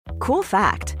Cool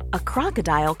fact, a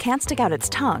crocodile can't stick out its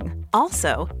tongue.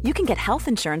 Also, you can get health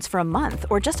insurance for a month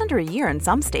or just under a year in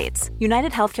some states.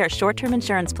 United Healthcare short-term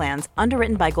insurance plans,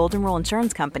 underwritten by Golden Rule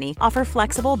Insurance Company, offer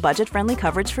flexible, budget-friendly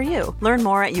coverage for you. Learn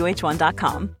more at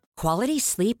uh1.com. Quality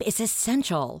sleep is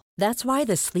essential. That's why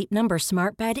the Sleep Number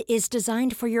Smart Bed is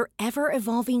designed for your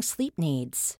ever-evolving sleep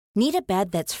needs. Need a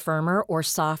bed that's firmer or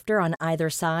softer on either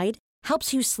side?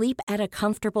 Helps you sleep at a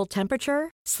comfortable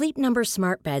temperature? Sleep Number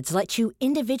Smart Beds let you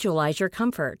individualize your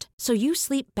comfort so you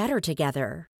sleep better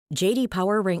together. J.D.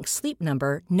 Power ranks Sleep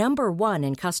Number number 1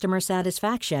 in customer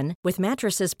satisfaction with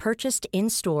mattresses purchased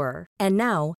in-store. And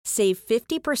now, save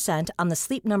 50% on the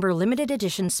Sleep Number Limited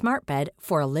Edition Smart Bed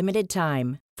for a limited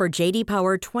time. For J.D.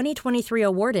 Power 2023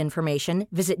 award information,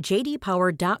 visit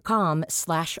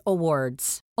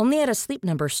jdpower.com/awards. Only at a Sleep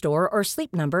Number store or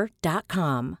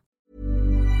sleepnumber.com.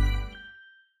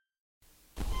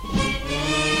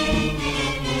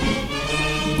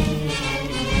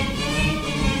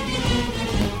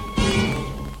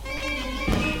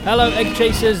 Hello, Egg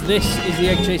Chasers. This is the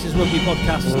Egg Chasers Rugby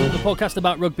Podcast, the podcast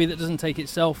about rugby that doesn't take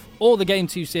itself or the game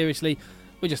too seriously.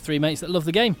 We're just three mates that love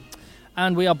the game.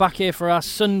 And we are back here for our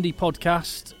Sunday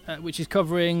podcast, which is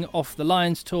covering off the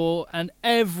Lions tour and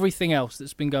everything else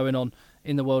that's been going on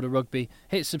in the world of rugby.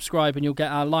 Hit subscribe and you'll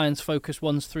get our Lions focused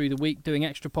ones through the week, doing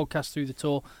extra podcasts through the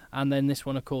tour, and then this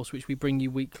one, of course, which we bring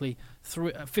you weekly,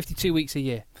 52 weeks a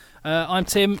year. I'm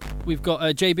Tim. We've got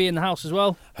JB in the house as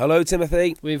well. Hello,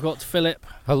 Timothy. We've got Philip.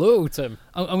 Hello, Tim.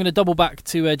 I'm going to double back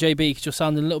to JB because you're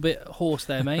sounding a little bit hoarse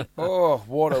there, mate. Oh,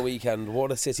 what a weekend.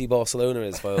 What a city Barcelona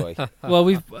is, by the way. Well,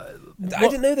 we've... I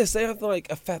didn't know this. They have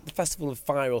like a festival of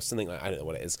fire or something. I don't know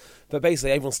what it is. But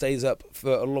basically, everyone stays up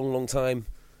for a long, long time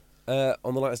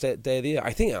on the lightest day of the year.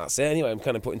 I think that's it. Anyway, I'm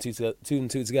kind of putting two and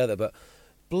two together, but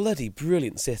bloody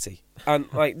brilliant city.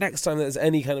 And like next time there's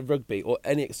any kind of rugby or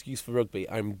any excuse for rugby,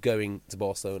 I'm going to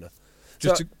Barcelona.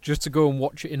 Just to go and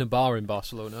watch it in a bar in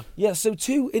Barcelona. Yeah, so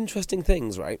two interesting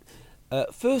things, right?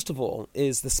 First of all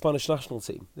is the Spanish national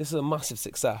team. This is a massive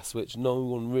success, which no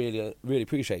one really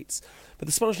appreciates. But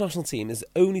the Spanish national team is the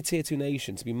only Tier 2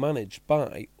 nation to be managed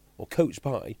by or coached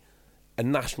by a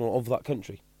national of that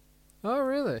country. Oh,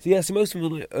 really? So, yeah, so most of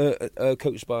them are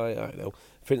coached by, I don't know,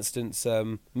 for instance,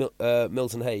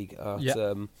 Milton Haig at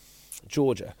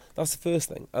Georgia. That's the first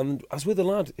thing. And I was with a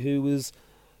lad who was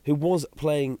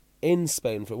playing in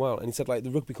Spain for a while, and he said like the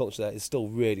rugby culture there is still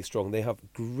really strong. They have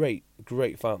great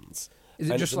fans. Is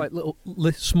it just like little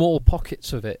small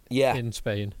pockets of it in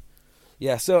Spain?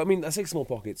 Yeah, so I mean, I say small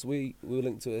pockets. We were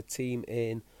linked to a team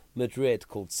in Madrid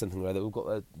called something or other. We've got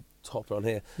a top around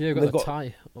here. Yeah, we've got a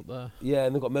tie up there. Yeah,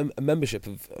 and they've got a membership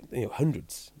of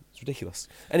hundreds. It's ridiculous.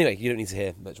 Anyway, you don't need to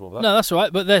hear much more of that. No, that's all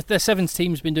right. But their sevens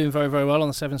team's been doing very, very well on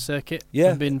the Sevens circuit. Yeah,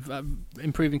 and been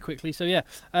improving quickly. So yeah.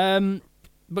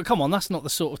 But come on, that's not the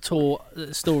sort of tour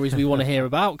stories we want to hear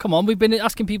about. Come on, we've been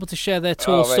asking people to share their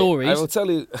tour stories. I will tell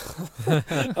you.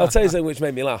 I'll tell you something which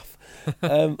made me laugh.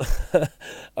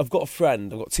 I've got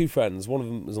two friends. One of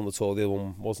them was on the tour, the other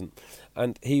one wasn't.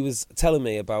 And he was telling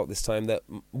me about this time that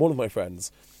one of my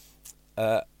friends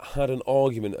had an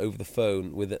argument over the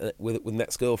phone with an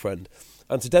ex-girlfriend.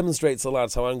 And to demonstrate to the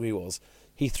lads how angry he was,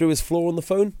 he threw his floor on the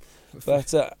phone.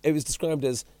 But it was described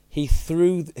as he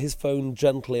threw his phone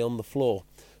gently on the floor.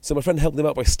 So my friend helped him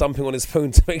out by stamping on his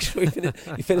phone to make sure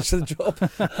he finished the job.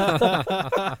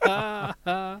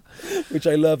 Which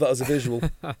I love, that as a visual.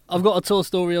 I've got a tour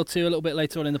story or two a little bit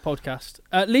later on in the podcast.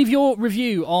 Leave your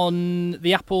review on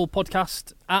the Apple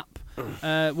Podcast app.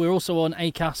 We're also on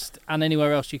Acast and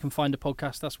anywhere else you can find a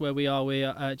podcast. That's where we are. We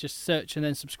just search and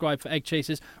then subscribe for Egg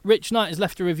Chasers. Rich Knight has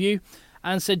left a review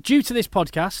and said, due to this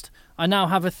podcast, I now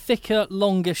have a thicker,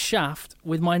 longer shaft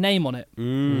with my name on it.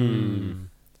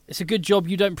 It's a good job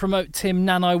you don't promote Tim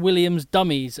Nanai Williams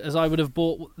dummies, as I would have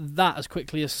bought that as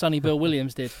quickly as Sonny Bill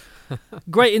Williams did.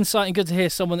 Great insight and good to hear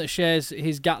someone that shares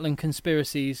his Gatland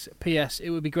conspiracies. P.S.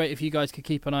 It would be great if you guys could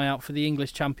keep an eye out for the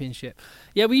English Championship.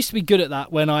 Yeah, we used to be good at that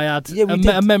when I had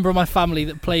a member of my family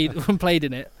that played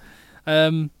in it.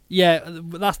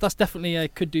 That's definitely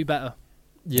could do better.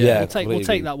 Yeah, we'll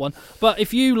take that one. But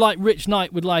if you, like Rich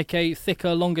Knight, would like a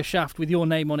thicker, longer shaft with your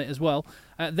name on it as well,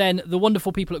 then the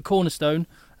wonderful people at Cornerstone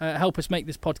help us make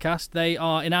this podcast. They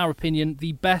are, in our opinion,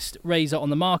 the best razor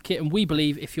on the market, and we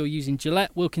believe if you're using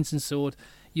Gillette Wilkinson Sword,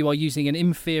 you are using an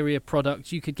inferior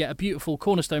product. You could get a beautiful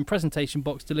Cornerstone presentation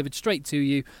box delivered straight to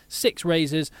you, 6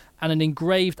 razors and an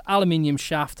engraved aluminium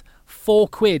shaft,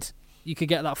 £4. You could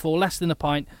get that for less than a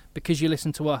pint because you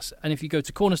listen to us. And if you go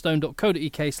to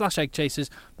cornerstone.co.uk/eggchasers,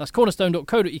 that's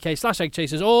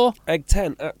cornerstone.co.uk/eggchasers or Egg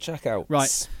 10 at checkout.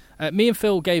 Right. Me and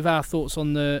Phil gave our thoughts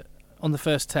on the on the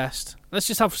first test. Let's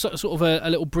just have sort of a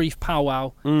little brief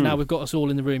powwow. Now we've got us all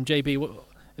in the room.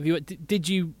 JB, did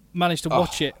you manage to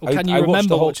watch it, or can you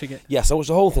remember watching it? Yes, I watched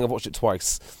the whole thing. I've watched it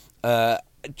twice.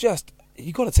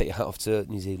 You got to take your hat off to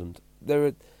New Zealand.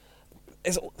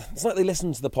 It's like they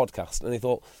listened to the podcast and they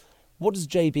thought, what does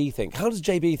JB think? How does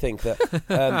JB think that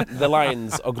the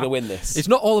Lions are going to win this? It's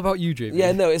not all about you, JB.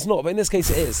 Yeah, no, it's not. But in this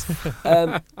case, it is.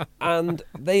 And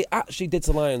they actually did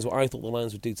to the Lions what I thought the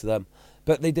Lions would do to them.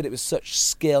 But they did it with such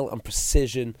skill and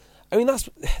precision. I mean,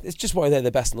 it's just why they're the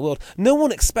best in the world. No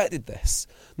one expected this.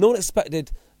 No one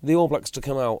expected the All Blacks to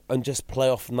come out and just play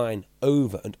off 9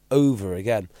 over and over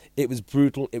again. It was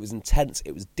brutal. It was intense.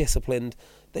 It was disciplined.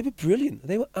 They were brilliant.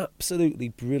 They were absolutely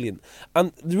brilliant.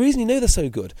 And the reason you know they're so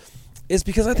good is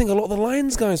because I think a lot of the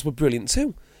Lions guys were brilliant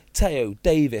too. Teo,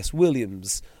 Davis,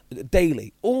 Williams,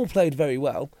 Daly, all played very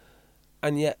well,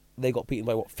 and yet they got beaten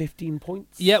by 15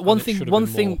 points. Yeah, one thing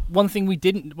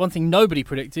nobody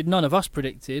predicted, none of us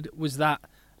predicted, was that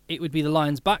it would be the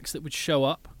Lions backs that would show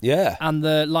up. Yeah, and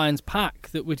the Lions pack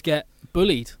that would get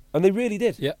bullied. And they really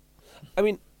did. Yeah, I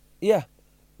mean, yeah,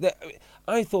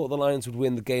 I thought the Lions would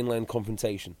win the gain line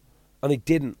confrontation, and they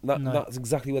didn't. That's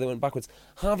exactly where they went backwards.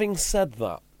 Having said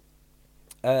that,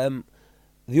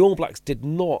 the All Blacks did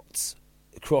not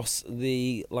cross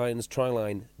the Lions try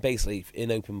line basically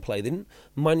in open play. They didn't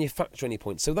manufacture any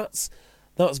points, so that's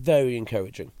very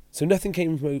encouraging. So nothing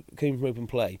came from open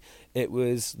play. It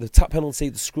was the tap penalty,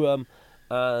 the scrum,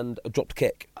 and a dropped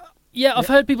kick. Yeah, I've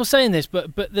heard people saying this,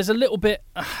 but there's a little bit.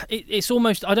 It's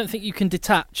almost. I don't think you can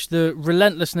detach the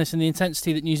relentlessness and the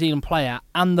intensity that New Zealand play at,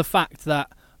 and the fact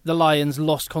that the Lions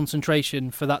lost concentration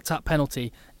for that tap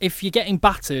penalty. If you're getting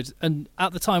battered, and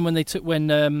at the time when they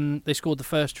scored the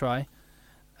first try,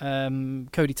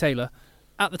 Cody Taylor,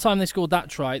 at the time they scored that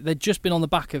try, they'd just been on the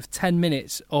back of 10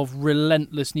 minutes of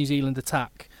relentless New Zealand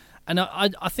attack. And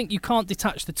I think you can't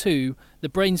detach the two. The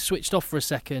brain switched off for a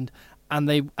second, and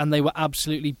they were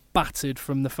absolutely battered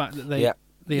from the fact that the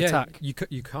attack. You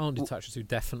can't detach the two,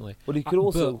 definitely. But you could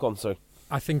also gone through.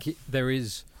 I think there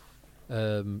is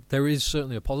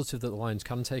certainly a positive that the Lions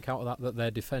can take out of that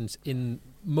their defence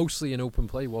mostly in open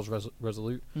play was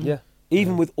resolute. Yeah,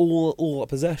 even with all that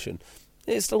possession,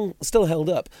 it's still held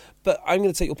up. But I'm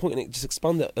going to take your point and just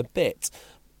expand it a bit.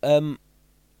 The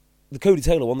Cody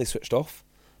Taylor one they switched off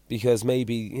because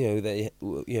maybe they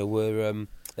were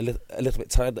a little bit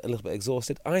tired, a little bit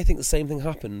exhausted. I think the same thing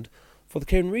happened for the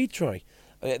Kieran Reid try.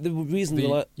 The reason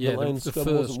the Lions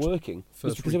scrum wasn't working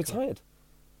was because they were tired.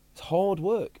 It's hard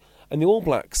work. And the All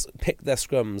Blacks picked their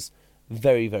scrums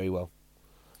very, very well.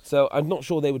 So I'm not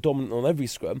sure they were dominant on every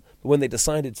scrum, but when they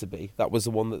decided to be, that was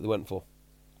the one that they went for.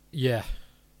 Yeah.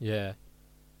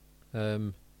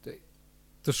 The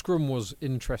scrum was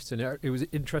interesting. It was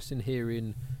interesting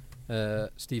hearing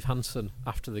Steve Hansen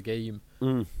after the game,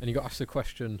 and he got asked a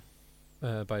question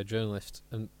by a journalist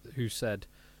who said,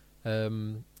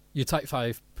 your Type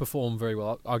 5 performed very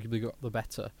well, arguably got the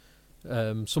better.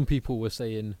 Some people were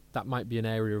saying that might be an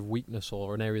area of weakness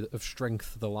or an area of strength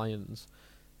for the Lions.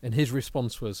 And his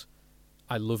response was,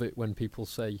 I love it when people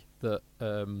say that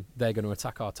they're going to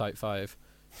attack our Type 5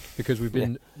 because we've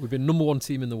been number one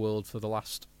team in the world for the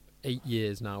last 8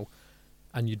 years now,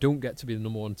 and you don't get to be the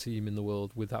number one team in the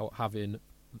world without having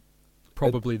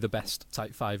probably the best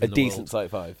Type 5 in the world. A decent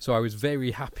Type 5. So I was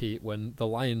very happy when the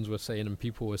Lions were saying and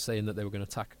people were saying that they were going to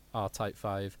attack our Type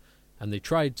 5, and they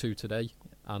tried to today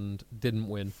and didn't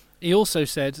win. He also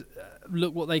said,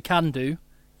 look what they can do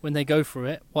when they go for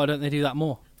it. Why don't they do that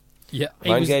more? Yeah.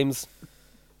 Mind games.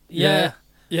 Yeah.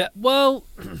 Well,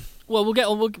 we'll get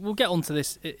on to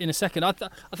this in a second. I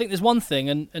think there's one thing,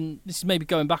 and this is maybe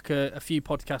going back a few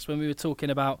podcasts when we were talking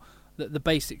about the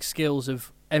basic skills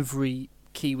of every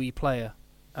Kiwi player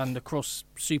and across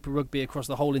Super Rugby, across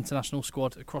the whole international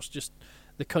squad, across just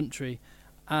the country.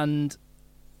 And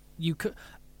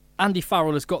Andy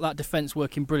Farrell has got that defence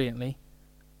working brilliantly,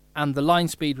 and the line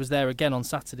speed was there again on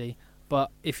Saturday.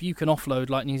 But if you can offload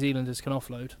like New Zealanders can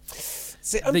offload,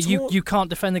 you can't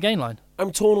defend the gain line.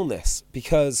 I'm torn on this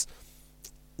because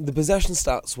the possession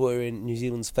stats were in New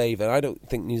Zealand's favour. I don't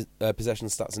think possession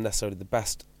stats are necessarily the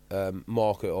best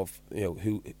marker of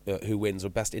who wins or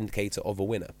best indicator of a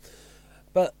winner.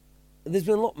 But there's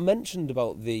been a lot mentioned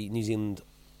about the New Zealand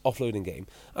offloading game.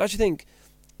 I actually think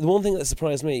the one thing that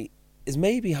surprised me is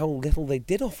maybe how little they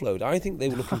did offload. I think they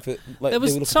were looking for there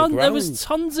was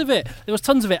tons of it.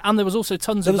 And there was also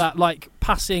tons of that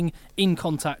passing in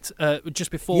contact just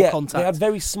before contact. They had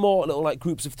very small little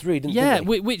groups of three, didn't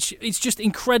they? Which is just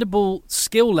incredible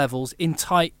skill levels in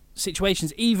tight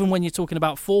situations, even when you're talking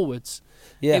about forwards.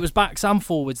 Yeah. It was backs and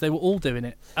forwards. They were all doing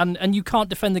it. And you can't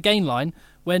defend the gain line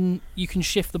when you can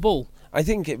shift the ball. I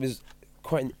think it was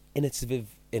quite an innovative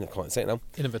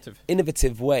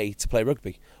way to play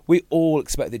rugby. We all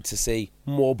expected to see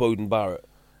more Bowden Barrett,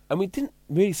 and we didn't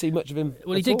really see much of him.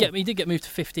 Well, he did get moved to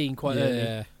 15 quite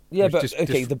early. Yeah, but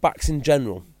the backs in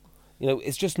general,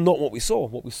 it's just not what we saw.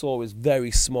 What we saw was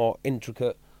very smart,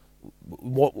 intricate,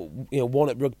 one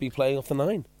at rugby playing off the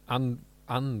 9.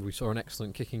 And we saw an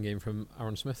excellent kicking game from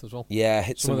Aaron Smith as well. Yeah,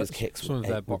 hit some of his kicks. Some of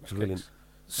their box brilliant. kicks.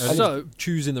 So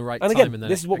choosing the right and time again, and then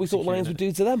this is what we thought Lions would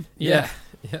do to them. Yeah.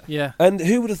 And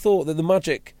who would have thought that the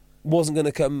magic wasn't going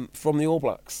to come from the All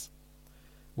Blacks?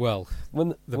 Well,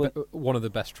 one of the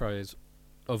best tries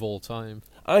of all time.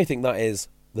 I think that is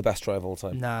the best try of all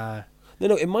time. Nah.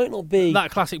 No, it might not be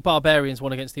that classic Barbarians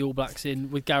one against the All Blacks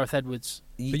with Gareth Edwards.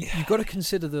 But you've got to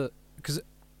consider the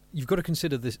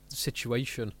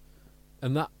situation,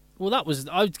 and that. Well,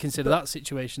 I would consider that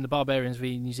situation the Barbarians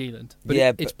v New Zealand. But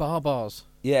it's barbars.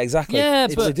 Yeah, exactly. Yeah,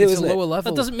 but it's a lower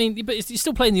level. That doesn't mean. But you're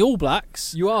still playing the All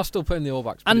Blacks. You are still playing the All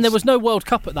Blacks, and there was no World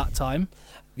Cup at that time,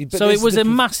 so it was a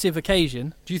massive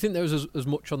occasion. Do you think there was as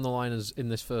much on the line as in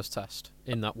this first test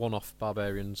in that one-off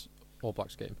Barbarians All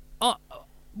Blacks game?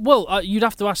 You'd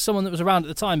have to ask someone that was around at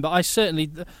the time, but I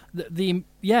certainly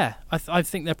I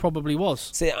think there probably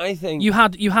was. See, I think you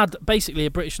had basically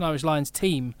a British and Irish Lions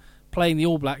team playing the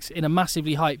All Blacks in a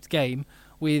massively hyped game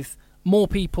with more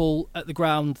people at the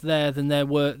ground there than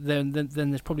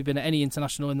there's probably been at any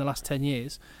international in the last 10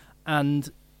 years,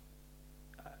 and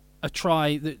a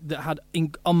try that had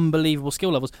unbelievable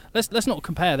skill levels. Let's not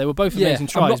compare. They were both amazing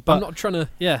tries. I'm not trying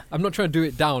to do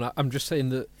it down. I'm just saying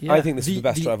that. Yeah. I think this is the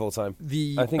best try of all time.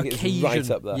 I think it's right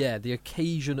up there. Yeah, the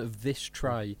occasion of this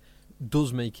try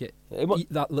does make it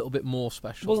that little bit more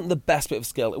special. It wasn't the best bit of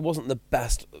skill. It wasn't the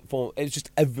best form. It was just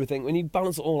everything. When you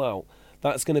balance it all out,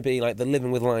 that's going to be like the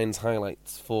Living with Lions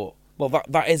highlights for. Well,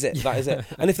 that is it. That is it.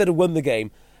 And if they'd have won the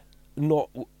game,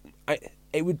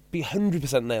 it would be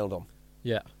 100% nailed on.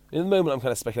 Yeah. In the moment, I'm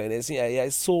kind of speculating.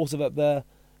 It's sort of up there.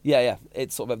 Yeah,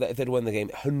 it's sort of up there. If they'd won the game,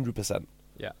 100%.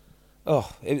 Yeah.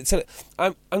 Oh,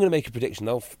 I'm going to make a prediction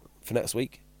though for next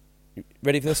week. You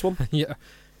ready for this one? Yeah.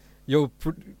 Your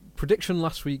prediction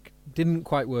last week didn't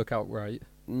quite work out right.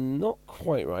 Not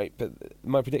quite right, but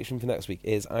my prediction for next week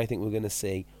is I think we're going to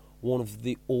see one of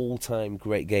the all-time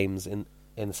great games in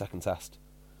the second test.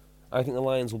 I think the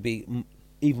Lions will be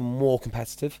even more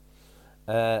competitive,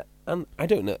 and I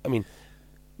don't know. I mean,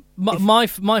 my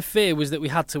fear was that we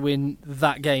had to win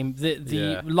that game.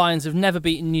 The Lions have never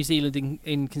beaten New Zealand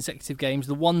in consecutive games.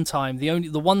 The one time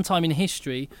in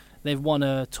history they've won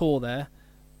a tour there,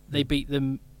 they beat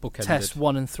them bookended. Test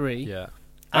 1 and 3. Yeah.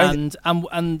 And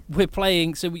we're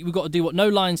playing, so we've got to do what no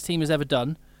Lions team has ever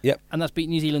done. Yep. And that's beat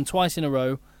New Zealand twice in a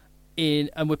row.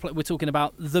 And we're talking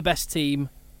about the best team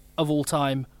of all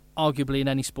time, arguably in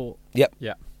any sport. Yep.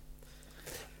 Yeah.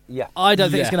 Yeah. I don't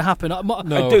think it's going to happen. No.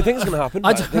 I don't think it's going to happen.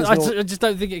 I just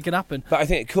don't think it can happen. But I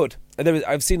think it could.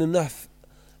 I've seen enough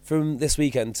from this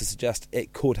weekend to suggest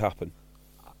it could happen.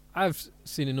 I've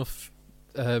seen enough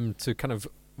to kind of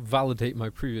validate my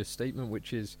previous statement,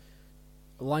 which is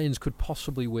Lions could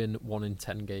possibly win 1 in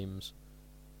 10 games.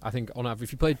 I think on average,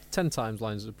 if you played 10 times,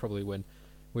 Lions would probably win,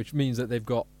 which means that they've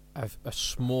got a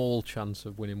small chance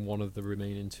of winning one of the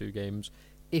remaining 2 games.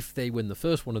 If they win the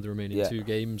first one of the remaining 2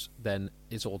 games, then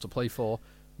it's all to play for.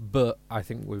 But I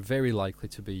think we're very likely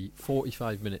to be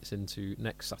 45 minutes into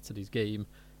next Saturday's game,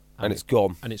 and it's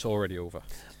gone, and it's already over.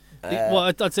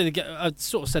 I'd say I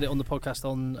sort of said it on the podcast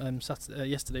on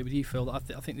yesterday with you, Phil. That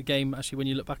I think the game actually, when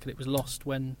you look back at it, was lost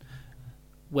when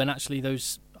actually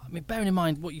those. I mean, bearing in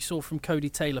mind what you saw from Cody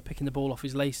Taylor picking the ball off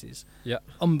his laces,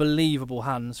 unbelievable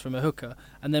hands from a hooker,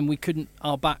 and then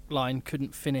our back line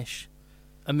couldn't finish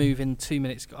a move in 2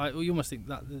 minutes. You almost think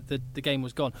that the game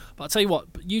was gone. But I'll tell you what,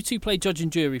 you two play judge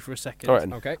and jury for a second. All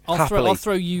right. Okay. I'll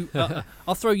throw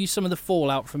you some of the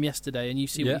fallout from yesterday, and you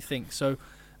see what you think. So,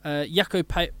 Jaco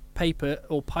Paper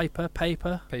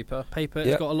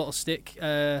has got a lot of stick.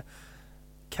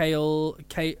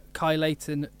 Kai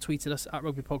Layton tweeted us at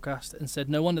Rugby Podcast and said,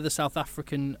 "No wonder the South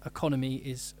African economy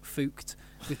is fooked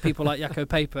with people like Jaco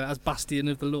Paper as bastion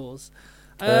of the laws."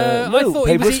 I thought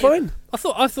Paper was fine. I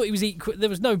thought he was equal. There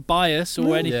was no bias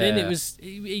or anything. It was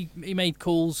he made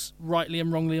calls rightly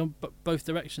and wrongly on both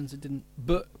directions. It didn't,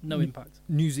 no impact.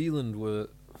 New Zealand were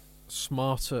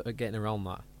smarter at getting around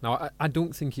that. Now, I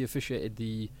don't think he officiated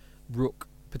the ruck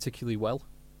particularly well.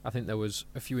 I think there was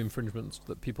a few infringements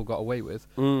that people got away with.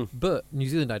 But New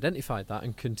Zealand identified that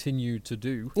and continued to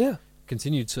do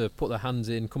continued to put their hands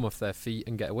in, come off their feet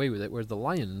and get away with it, whereas the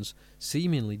Lions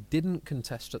seemingly didn't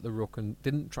contest at the ruck and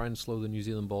didn't try and slow the New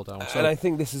Zealand ball down. And I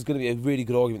think this is going to be a really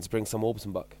good argument to bring Sam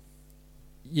Warburton back.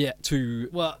 Yeah, to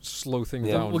slow things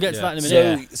down. We'll get to that in a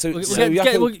minute.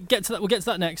 We'll get to that. We'll get to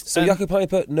that next. So Jaco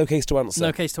Piper, no case to answer.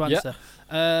 No case to answer.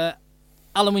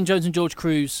 Alan Wynne-Jones and George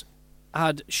Cruz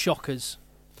had shockers.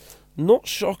 Not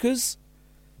shockers.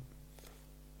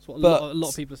 That's what a lot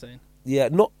of people are saying. Yeah,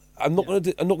 I'm not going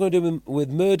to do them with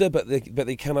murder, but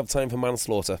they can have time for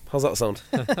manslaughter. How's that sound?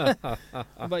 How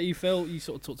about you, Phil? You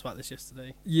sort of talked about this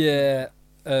yesterday. Yeah,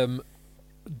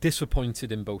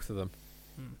 disappointed in both of them.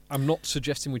 I'm not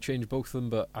suggesting we change both of them,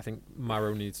 but I think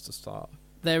Marrow needs to start.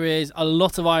 There is a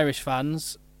lot of Irish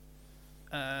fans.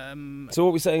 So what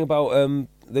are we saying about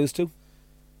those two?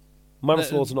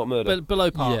 Manslaughter, not murder.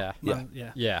 Below par.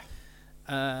 Yeah.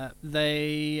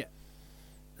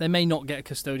 They may not get a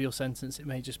custodial sentence. It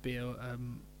may just be a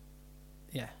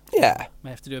may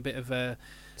have to do a bit of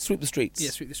sweep the streets. Yeah,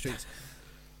 sweep the streets.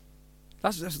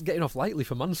 That's getting off lightly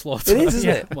for manslaughter. It is, isn't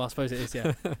it? Well, I suppose it is,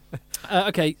 yeah.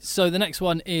 Okay, so the next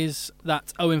one is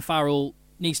that Owen Farrell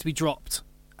needs to be dropped.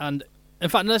 And, in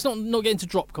fact, let's not get into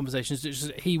drop conversations. It's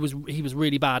just, he was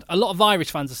really bad. A lot of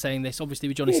Irish fans are saying this, obviously,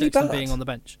 with Johnny Sexton being on the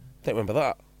bench. Don't remember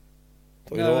that.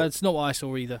 It's not what I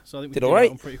saw either. So I think we did all right.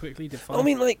 That on pretty quickly. Did fine. I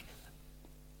mean,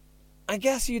 I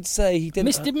guess you'd say he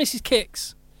didn't... Did miss his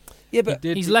kicks. Yeah, but...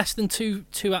 He's less than 2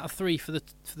 out of 3 for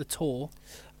the tour.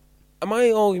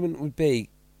 My argument would be,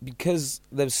 because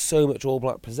there was so much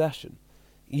all-black possession,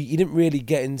 he didn't really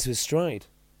get into his stride.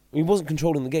 He wasn't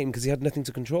controlling the game because he had nothing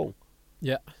to control.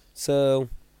 Yeah. So,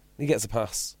 he gets a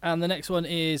pass. And the next one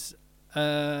is,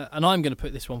 and I'm going to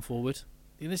put this one forward.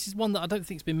 This is one that I don't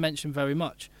think has been mentioned very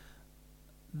much.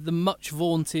 The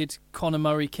much-vaunted Conor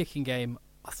Murray kicking game,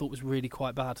 I thought was really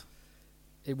quite bad.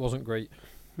 It wasn't great.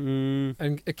 And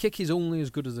a kick is only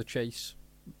as good as a chase.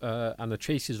 And the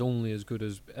chase is only as good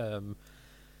as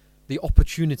the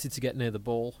opportunity to get near the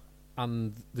ball,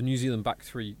 and the New Zealand back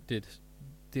three did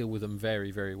deal with them very,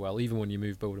 very well. Even when you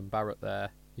move Bowden Barrett there,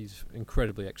 he's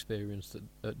incredibly experienced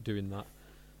at doing that.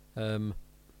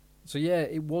 So yeah,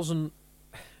 it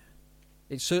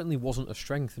certainly wasn't a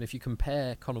strength. And if you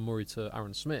compare Conor Murray to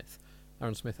Aaron Smith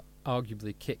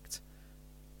arguably kicked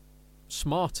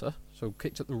smarter, so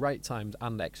kicked at the right times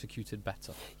and executed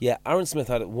better. Yeah, Aaron Smith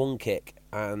had one kick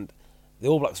and the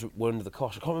All Blacks were under the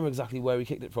cosh. I can't remember exactly where he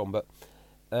kicked it from, but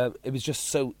it was just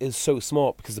so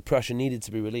smart because the pressure needed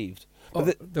to be relieved.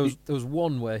 There was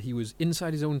one where he was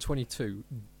inside his own 22,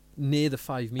 near the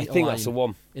 5 metre line. I think that's the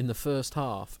one. In the first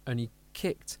half, and he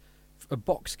kicked a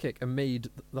box kick and made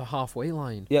the halfway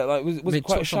line. Yeah, was it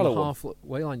quite a shallow one?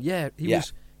 Halfway line. Yeah,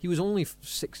 he was only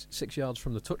six yards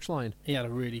from the touchline. He had a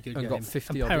really good game. And got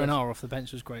 50 and Perinar off the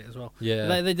bench was great as well. Yeah.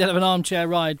 They did have an armchair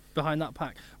ride behind that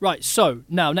pack. Right, so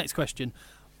now next question.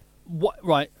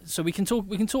 So we can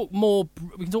talk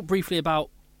briefly about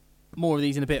more of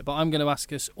these in a bit, but I'm going to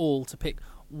ask us all to pick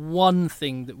one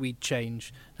thing that we'd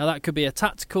change. Now that could be a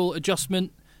tactical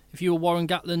adjustment if you were Warren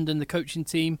Gatland and the coaching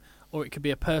team, or it could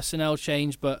be a personnel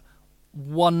change, but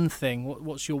one thing.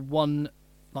 What's your one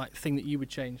thing that you would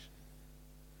change?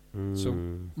 So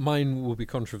mine will be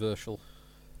controversial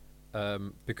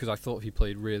because I thought he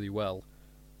played really well,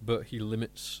 but he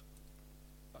limits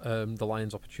the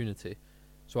Lions' opportunity.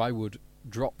 So I would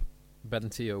drop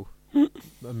Bentio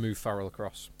and move Farrell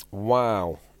across.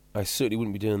 Wow, I certainly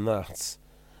wouldn't be doing that.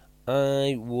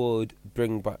 I would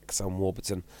bring back Sam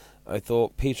Warburton. I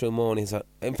thought Peter O'Mahony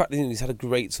he's had a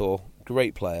great tour,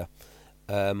 great player.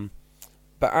 But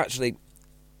actually,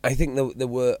 I think there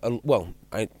were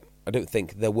I don't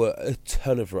think there were a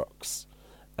ton of rucks,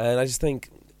 and I just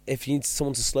think if you need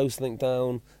someone to slow something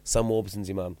down, Sam Warburton's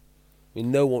your man. I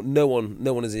mean, no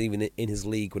one is even in his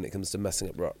league when it comes to messing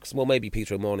up rucks. Well, maybe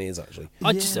Peter O'Mahony is actually.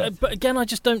 But again, I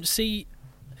just don't see.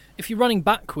 If you're running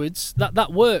backwards,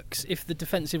 that works if the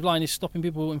defensive line is stopping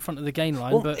people in front of the gain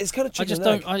line. Well, but it's kind of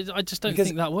I just don't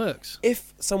think that works.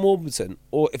 If Sam Warburton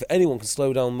or if anyone can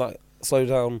slow down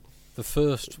the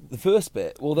first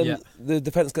bit, well then the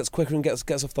defence gets quicker and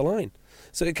gets off the line.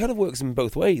 So it kind of works in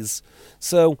both ways.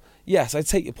 So yes, I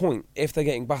take your point. If they're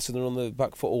getting battered and on the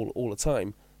back foot all the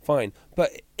time, fine.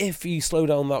 But if you slow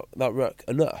down that ruck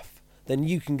enough, then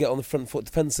you can get on the front foot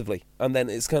defensively, and then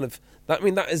it's kind of that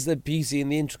is the beauty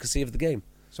and the intricacy of the game.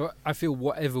 So I feel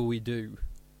whatever we do,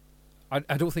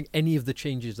 I don't think any of the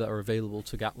changes that are available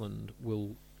to Gatland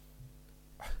will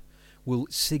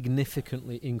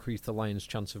significitly increase the Lions'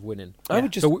 chance of winning.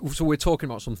 So we're talking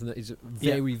about something that is a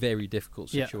very, very difficult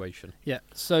situation. Yeah.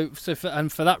 So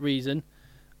for that reason,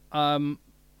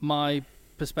 my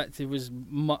perspective was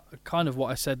kind of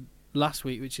what I said last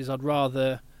week, which is I'd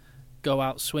rather go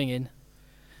out swinging.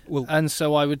 Well, And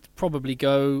so I would probably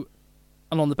go,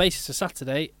 and on the basis of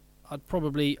Saturday, I'd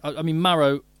probably, I mean,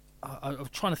 Marrow, I'm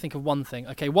trying to think of one thing.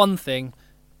 Okay,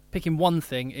 picking one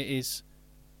thing, it is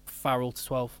Farrell to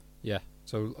 12. yeah.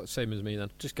 So same as me then.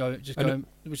 Just go.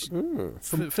 Which,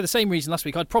 for the same reason last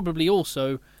week, I'd probably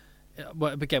also,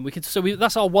 well, again,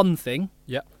 that's our one thing.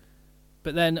 Yeah.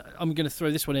 But then I'm going to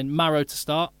throw this one in, Marrow to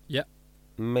start. Yeah.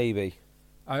 Maybe.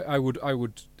 I would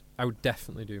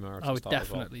definitely do Marrow to I would start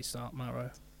definitely start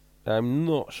Marrow. I'm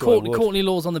not sure. Courtney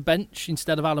Law's on the bench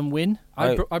instead of Alan Wynne.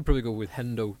 I'd probably go with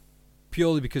Hendo,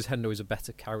 purely because Hendo is a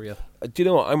better carrier. Do you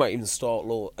know what? I might even start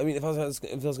Law. I mean, if I was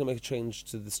going to make a change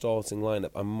to the starting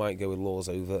lineup, I might go with Laws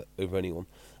over anyone.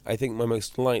 I think my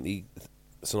most likely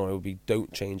scenario would be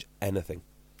don't change anything.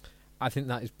 I think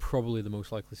that is probably the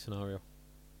most likely scenario.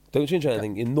 Don't change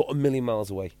anything. You're not a million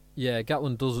miles away. Yeah,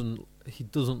 Gatland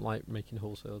doesn't like making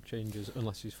wholesale changes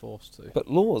unless he's forced to. But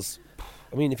Laws,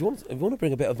 I mean, if you want to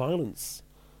bring a bit of violence,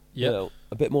 a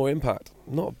bit more impact,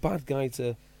 not a bad guy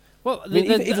to. Well, I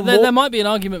mean, there might be an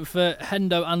argument for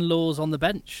Hendo and Laws on the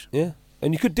bench. Yeah,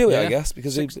 and you could do it, I guess,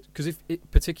 because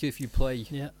particularly if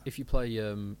you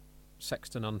play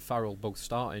Sexton and Farrell both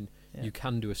starting, you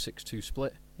can do a 6-2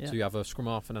 split. Yeah. So you have a scrum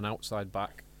half and an outside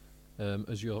back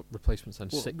as your replacements,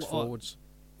 and six forwards.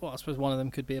 Well, I suppose one of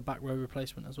them could be a back row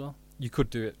replacement as well. You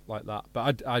could do it like that,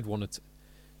 but I'd want it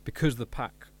because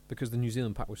the New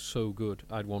Zealand pack was so good.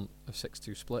 I'd want a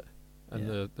 6-2 split,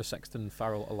 and the Sexton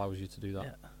Farrell allows you to do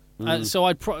that. Yeah. So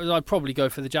I'd probably go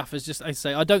for the Jaffers. Just I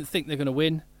say I don't think they're going to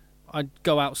win. I'd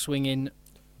go out swinging.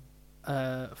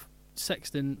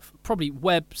 Sexton, probably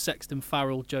Webb, Sexton,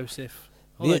 Farrell, Joseph.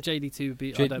 Although JD2 would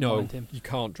be, I don't mind him. You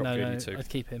can't drop JD2. No, I'd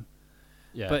keep him.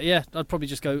 Yeah. But yeah, I'd probably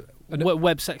just go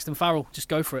Webb, Sexton, Farrell. Just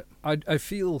go for it. I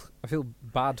feel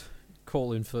bad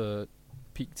calling for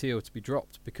Pete Teo to be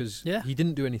dropped because he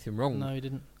didn't do anything wrong. No, he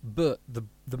didn't. But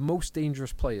the most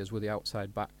dangerous players were the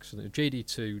outside backs. And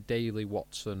JD2, Daly,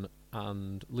 Watson,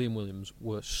 and Liam Williams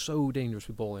were so dangerous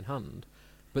with ball in hand,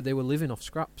 but they were living off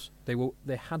scraps. They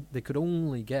could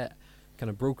only get kind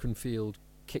of broken field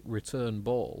kick return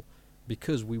ball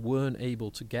because we weren't able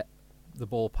to get the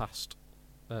ball past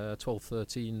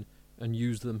 12-13 and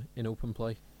use them in open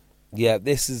play. Yeah,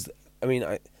 this is. I mean,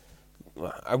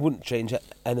 I wouldn't change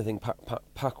anything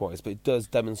pack wise, but it does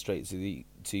demonstrate to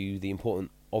the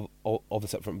importance of the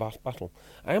set front battle.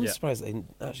 I am surprised they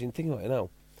didn't actually think about it now.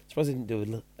 Surprised they didn't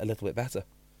do a little bit better.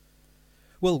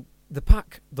 Well,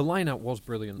 the line-out was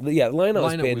brilliant. Yeah, the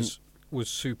line-out was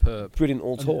superb. Brilliant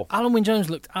all tour. Alan Wynne-Jones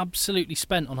looked absolutely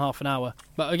spent on half an hour.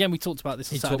 But again, we talked about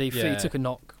this on Saturday. He took a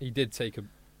knock. He did take a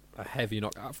heavy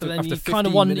knock. After you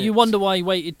 15 minutes. You wonder why he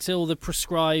waited till the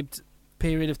prescribed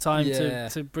period of time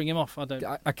to bring him off.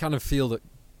 I kind of feel that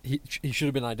he should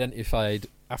have been identified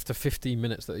after 15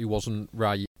 minutes that he wasn't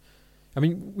right. I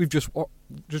mean, we've just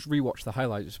rewatched the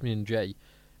highlights, me and Jay,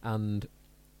 and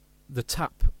the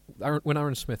tap when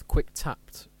Aaron Smith quick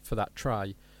tapped for that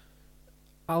try.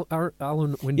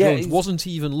 Alan Wynne-Jones wasn't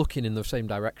even looking in the same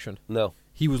direction. No,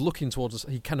 he was looking towards us.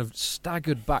 He kind of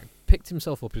staggered back, picked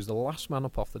himself up. He was the last man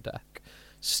up off the deck,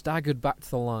 staggered back to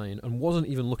the line, and wasn't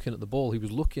even looking at the ball. He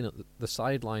was looking at the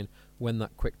sideline when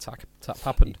that quick tap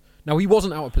happened. Now, he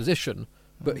wasn't out of position,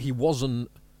 but he wasn't.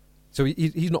 So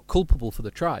he's not culpable for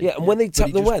the try. Yeah, and when they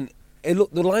tapped the Wen, it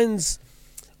looked the lines,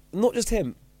 not just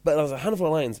him, but there was a handful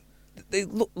of lines. They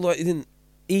looked like they didn't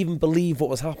even believe what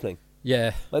was happening.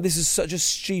 Yeah, like this is such a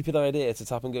stupid idea to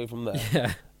tap and go from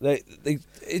there. Yeah,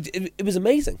 it was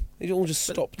amazing. They all just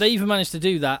stopped. They even managed to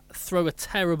do that, throw a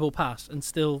terrible pass, and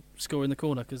still score in the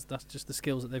corner because that's just the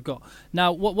skills that they've got.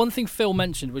 Now, one thing Phil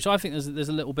mentioned, which I think there's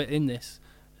a little bit in this,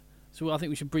 so I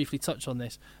think we should briefly touch on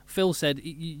this. Phil said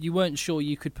you weren't sure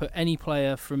you could put any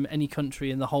player from any country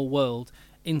in the whole world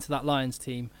into that Lions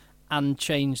team and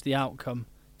change the outcome,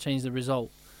 change the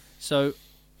result. So.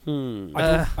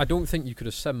 I don't think you could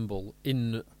assemble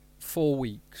in 4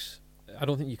 weeks. I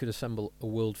don't think you could assemble a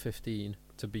World 15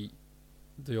 to beat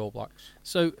the All Blacks.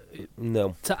 So,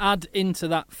 no. To add into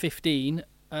that 15,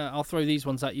 I'll throw these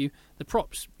ones at you. The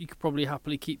props you could probably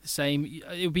happily keep the same.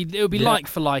 It would be like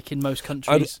for like in most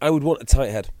countries. I would want a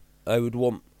tight head. I would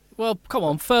want. Well, come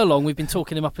on, Furlong. We've been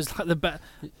talking him up as like the best.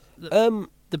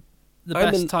 One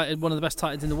of the best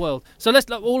tight ends in the world. So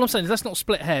all I'm saying is let's not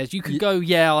split hairs. You could go,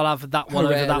 I'll have that one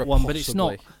Herrera, over that one, possibly. But it's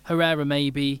not Herrera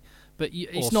maybe. But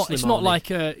it's not like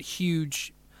a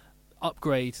huge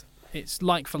upgrade. It's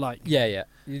like for like. Yeah.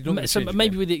 You don't so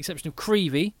maybe with the exception of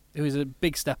Creevy, who is a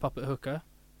big step up at hooker.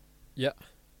 Yeah.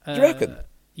 Do you reckon?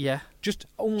 Yeah. Just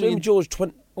only James George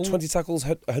 20 tackles,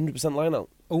 100% line out.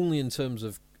 Only in terms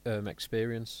of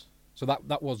experience. So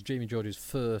that was Jamie George's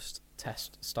first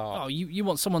Test start. Oh, you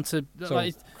want someone to... So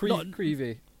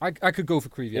Creevy. I could go for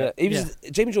Creevy. Yeah, he was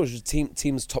Jamie George was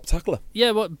team's top tackler.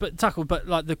 Yeah, but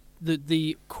like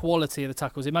the quality of the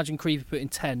tackles. Imagine Creevy put in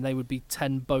 10, they would be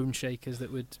 10 bone shakers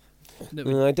that would...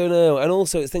 I don't know. And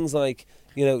also it's things like,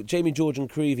 Jamie George and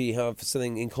Creevy have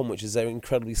something in common, which is they're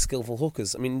incredibly skillful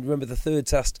hookers. I mean, remember the third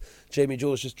Test, Jamie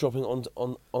George just dropping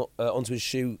onto his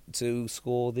shoe to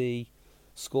score via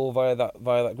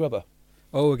that grubber.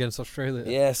 Oh, against Australia.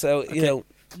 Yeah, so,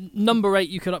 Number 8,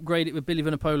 you could upgrade it with Billy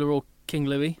Vunipola or King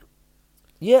Louis.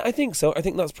 Yeah, I think so. I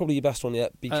think that's probably your best one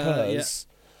yet, because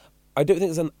I don't think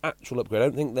it's an actual upgrade. I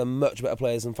don't think they're much better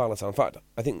players than Faletau. In fact,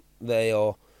 I think they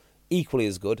are equally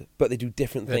as good, but they do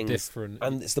different things. Different.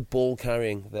 And it's the ball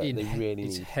carrying that they really need.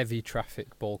 It's heavy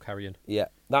traffic ball carrying. Yeah,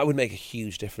 that would make a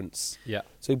huge difference. Yeah.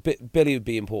 So Billy would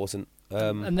be important.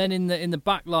 And then in the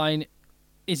back line,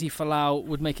 Izzy Folau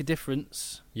would make a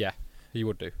difference. Yeah, he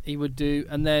would do. He would do.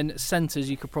 And then centres,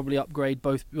 you could probably upgrade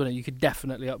both. You could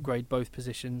definitely upgrade both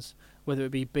positions, whether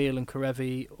it be Beale and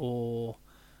Karevi or...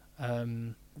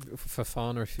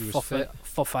 Fofana if he was fit.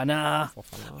 Fofana.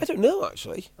 I don't know,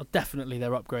 actually. Oh, definitely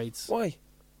they're upgrades. Why?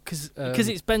 Because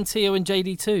it's Ben Teo and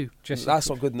JD2. That's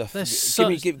not good enough.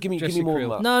 Give me more than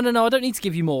that. No, I don't need to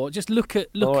give you more. Just look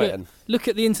at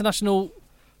the international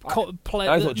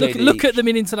look at them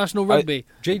in international rugby.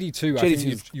 JD2, I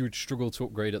think you would struggle to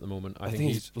upgrade at the moment. I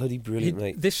think he's bloody brilliant,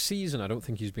 mate. This season, I don't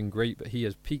think he's been great, but he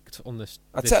has peaked on this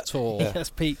tour. He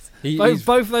has peaked.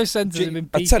 Both those centres have been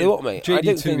peaking. I tell you what, mate.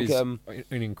 JD2 is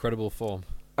in incredible form.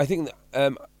 I think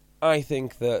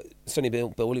that Sonny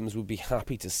Bill Williams would be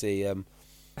happy to see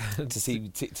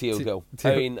Teo go.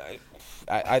 I mean,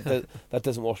 that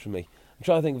doesn't wash for me. I'm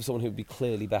trying to think of someone who would be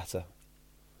clearly better.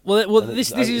 Well,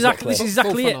 this is exactly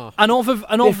it. And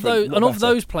of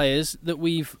those players that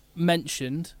we've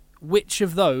mentioned, which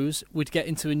of those would get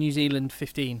into a New Zealand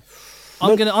 15?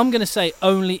 I'm gonna say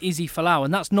only Izzy Folau,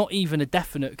 and that's not even a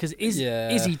definite, because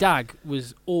Izzy Dag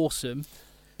was awesome.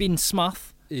 Bin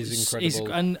Smuth is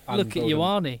incredible, and look at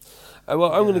Ioane. I'm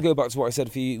going to go back to what I said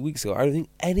a few weeks ago. I don't think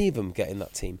any of them get in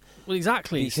that team. Well,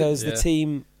 exactly, because the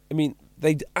team. I mean,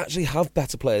 they actually have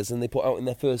better players than they put out in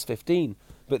their first 15.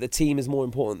 But the team is more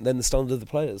important than the standard of the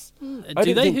players.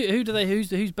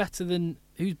 Who's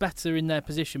better in their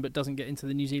position but doesn't get into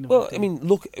the New Zealand? Well, team?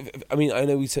 I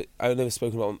know we've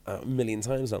spoken about them a million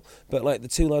times now, but like the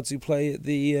two lads who play at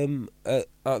the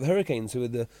Hurricanes, who are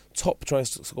the top try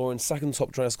scorer and second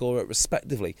top try scorer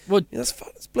respectively. Well,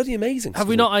 that's bloody amazing. Have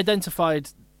we not identified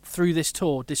through this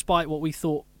tour, despite what we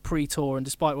thought pre-tour and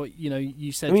despite what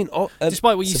you said?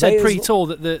 Despite what you said pre-tour,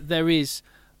 that there is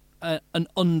an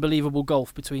unbelievable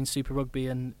gulf between Super Rugby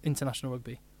and international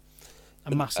rugby.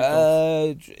 A massive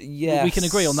gulf. Yes. We can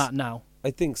agree on that now.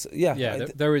 I think so. Yeah. Yeah,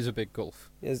 there is a big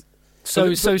gulf. Yes.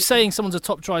 So saying someone's a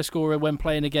top try scorer when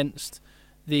playing against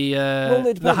the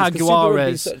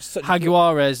Jaguares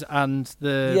and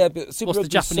what's the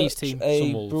Japanese team?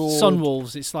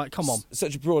 Sunwolves. It's like, come on.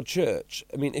 Such a broad church.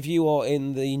 I mean, if you are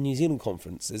in the New Zealand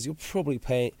conferences, you're probably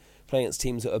playing against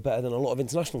teams that are better than a lot of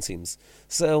international teams.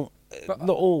 So, not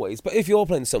always. But if you're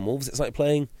playing Sunwolves, it's like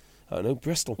playing, I don't know,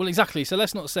 Bristol. Well, exactly. So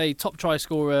let's not say top try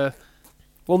scorer.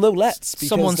 Well, no, let's.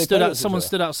 Someone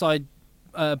stood outside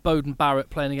Bowden Barrett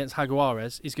playing against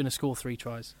Jaguares is going to score 3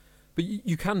 tries. But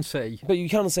you can say...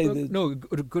 No, a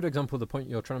good example of the point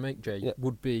you're trying to make, Jay,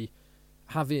 would be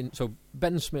having... So,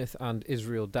 Ben Smith and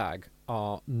Israel Dag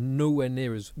are nowhere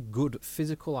near as good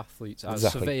physical athletes as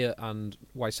Surveyor and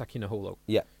Waisaki Naholo.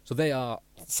 Yeah. So they are...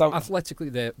 athletically,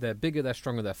 they're bigger, they're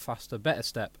stronger, they're faster, better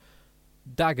step.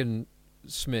 Dag and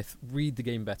Smith read the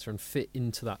game better and fit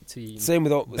into that team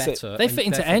better. They fit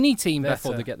into any team better.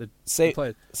 Therefore, they get the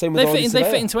players. Same with they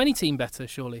fit into any team better,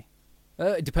 surely.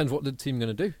 It depends what the team's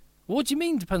going to do. What do you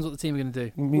mean depends what the team are going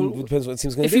to do? It depends what the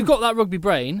team's going to do. If you've got that rugby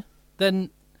brain, then...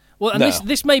 Well, and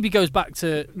this maybe goes back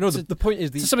to... No, the point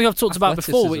is... to something I've talked about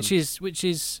before, which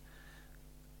is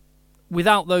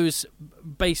without those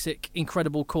basic,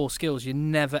 incredible core skills, you're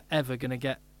never, ever going to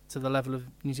get to the level of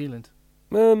New Zealand.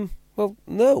 Well,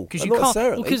 no, because not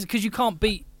necessarily. Because you can't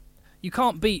beat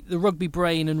the rugby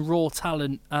brain and raw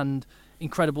talent and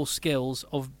incredible skills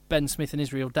of Ben Smith and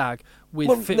Israel Dag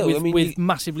with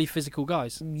massively physical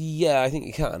guys. Yeah, I think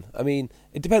you can. I mean,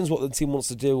 it depends what the team wants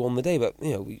to do on the day, but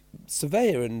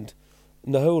Surveyor and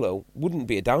Naholo wouldn't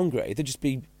be a downgrade. They'd just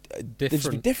be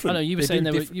different. I know you were saying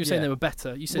they were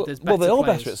better. You said there's better. Well, they are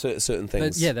players. better at certain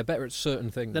things. They're better at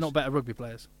certain things. They're not better rugby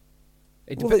players.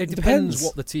 It depends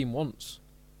what the team wants.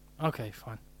 Okay,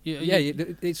 fine.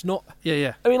 It's not.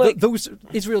 Yeah. I mean, those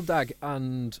Israel Dag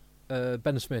and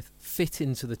Ben Smith fit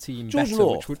into the team better,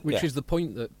 which is the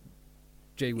point that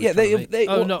Jay was Yeah, trying to make.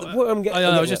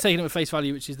 I was just taking it at face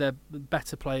value, which is their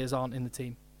better players aren't in the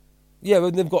team. Yeah,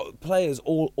 but they've got players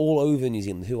all over New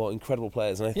Zealand who are incredible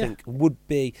players, and I think would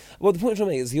be. Well, the point I'm trying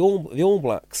to make is the All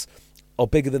Blacks are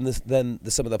bigger than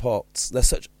the sum of their parts. They're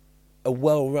such a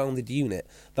well-rounded unit.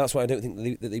 That's why I don't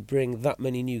think that they bring that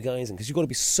many new guys in, because you've got to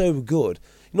be so good.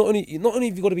 Not only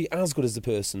have you got to be as good as the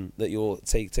person that you're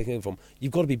taking over from,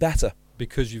 you've got to be better.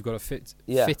 Because you've got to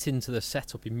fit into the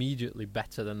setup immediately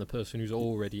better than the person who's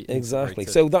already exactly.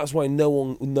 integrated. So that's why no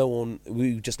one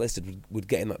we just listed would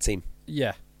get in that team.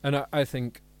 Yeah, and I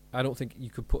don't think you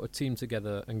could put a team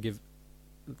together and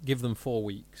give them 4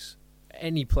 weeks.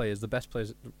 Any players, the best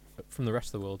players from the rest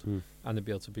of the world, and they'd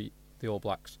be able to beat the All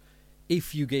Blacks.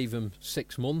 If you gave them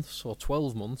 6 months or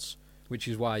 12 months, which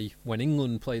is why when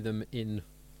England play them in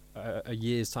a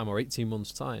year's time or 18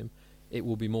 months' time, it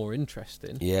will be more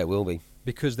interesting. Yeah, it will be.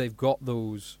 Because they've got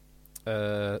those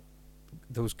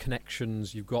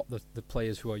connections, you've got the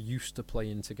players who are used to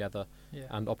playing together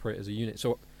and operate as a unit.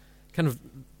 So, kind of,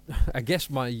 I guess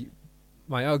my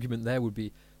argument there would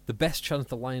be the best chance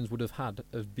the Lions would have had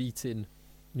of beating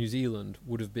New Zealand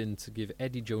would have been to give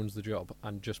Eddie Jones the job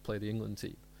and just play the England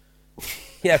team.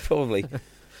 Yeah, probably.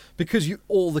 Because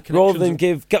all the connections... Rather than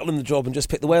give Gatland the job and just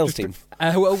pick the Wales team.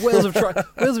 Well, Wales have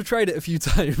tried it a few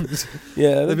times.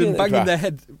 Yeah, they've been banging their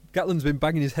head. Gatland's been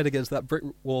banging his head against that brick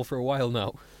wall for a while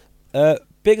now.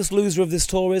 Biggest loser of this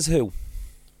tour is who?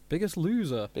 Biggest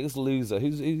loser? Biggest loser.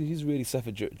 Who's really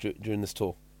suffered during this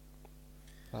tour?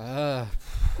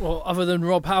 Well, other than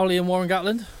Rob Howley and Warren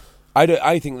Gatland?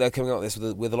 I think they're coming out of this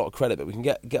with a lot of credit, but we can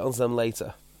get onto them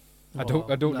later. I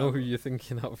don't know who you're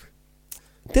thinking of.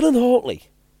 Dylan Hartley.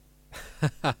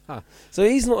 So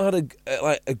he's not had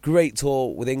a great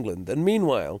tour with England, and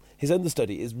meanwhile his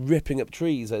understudy is ripping up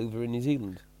trees over in New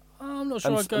Zealand. I'm not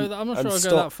sure I'd go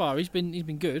that far. He's been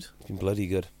good. He's been bloody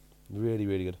good, really,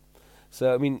 really good.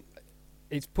 So I mean,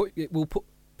 it will put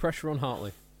pressure on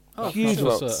Hartley. Oh, huge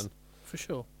certain. For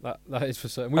sure. That is for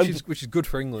certain. Which is good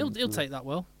for England. He'll take that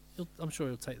well. I'm sure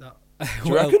he'll take that. Do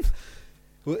you reckon?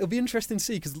 Well, it'll be interesting to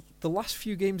see, because the last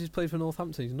few games he's played for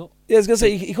Northampton, he's not... Yeah, I was going to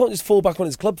say, he can't just fall back on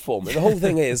his club form. The whole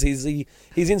thing is, he's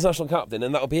international captain,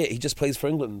 and that'll be it. He just plays for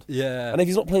England. Yeah. And if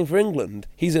he's not playing for England,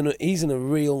 he's in a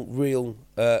real,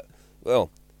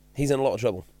 he's in a lot of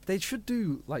trouble. They should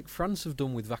do like France have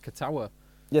done with Vakatawa.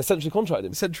 Yeah, centrally contract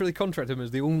him. Centrally contract him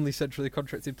as the only centrally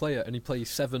contracted player, and he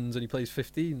plays 7s and he plays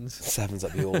 15s. 7s,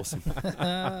 that'd be awesome.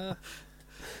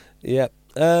 Yeah.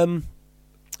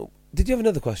 Did you have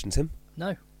another question, Tim?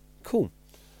 No. Cool.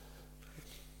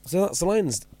 So that's the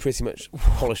Lions pretty much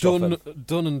polished off.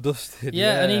 Done and dusted.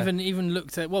 Yeah, and even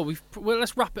looked at... Well,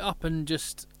 let's wrap it up and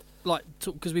just...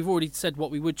 because we've already said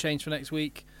what we would change for next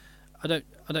week. I don't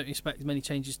expect many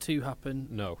changes to happen.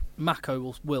 No.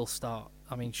 Mako will start.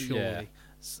 I mean, surely.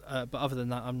 Yeah. But other than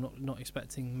that, I'm not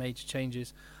expecting major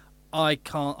changes. I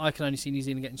can only see New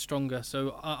Zealand getting stronger.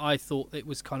 So I thought it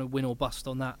was kind of win or bust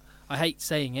on that. I hate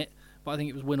saying it, but I think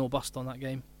it was win or bust on that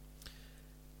game.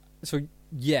 So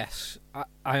yes,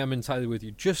 I am entirely with you.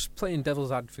 Just playing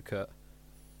devil's advocate,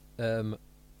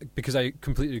 because I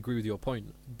completely agree with your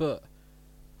point. But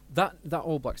that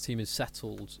All Blacks team is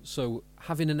settled, so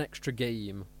having an extra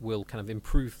game will kind of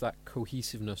improve that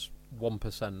cohesiveness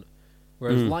 1%.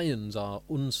 Whereas Lions are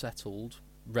unsettled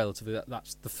relatively.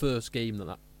 That's the first game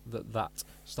that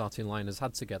starting line has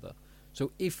had together.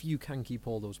 So if you can keep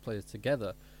all those players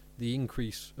together, the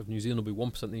increase of New Zealand will be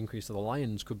 1%, the increase of the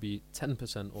Lions could be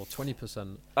 10% or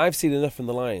 20%. I've seen enough from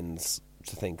the Lions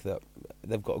to think that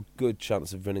they've got a good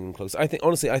chance of running them close. I think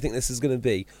this is going to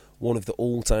be one of the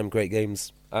all-time great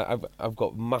games. I've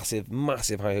got massive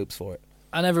high hopes for it.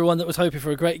 And everyone that was hoping for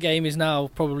a great game is now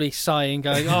probably sighing,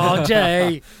 going, "Oh,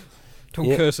 Jay,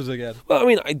 don't curse us again." Well, I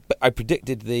mean, I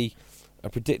predicted the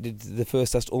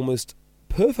first test almost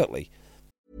perfectly.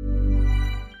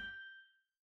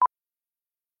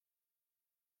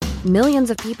 Millions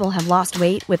of people have lost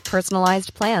weight with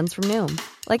personalized plans from Noom.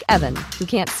 Like Evan, who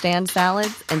can't stand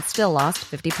salads and still lost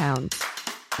 50 pounds.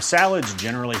 Salads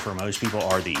generally for most people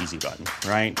are the easy button,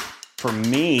 right? For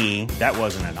me, that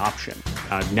wasn't an option.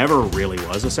 I never really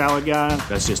was a salad guy.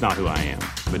 That's just not who I am.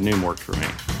 But Noom worked for me.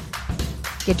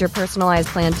 Get your personalized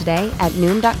plan today at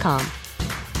Noom.com.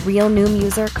 Real Noom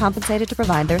user compensated to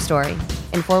provide their story.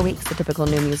 In 4 weeks, the typical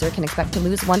Noom user can expect to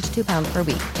lose 1 to 2 pounds per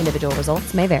week. Individual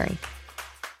results may vary.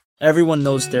 Everyone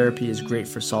knows therapy is great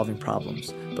for solving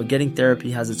problems, but getting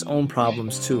therapy has its own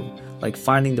problems too, like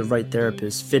finding the right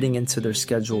therapist, fitting into their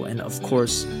schedule, and of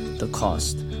course, the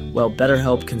cost. Well,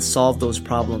 BetterHelp can solve those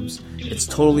problems. It's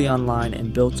totally online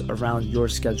and built around your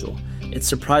schedule. It's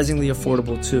surprisingly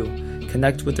affordable too.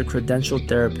 Connect with a credentialed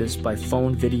therapist by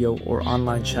phone, video, or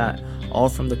online chat, all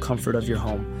from the comfort of your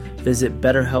home. Visit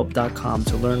BetterHelp.com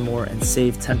to learn more and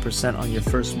save 10% on your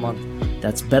first month.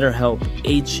 That's BetterHelp,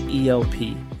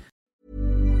 H-E-L-P.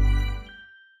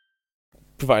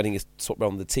 Providing it's swap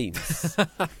around the teams.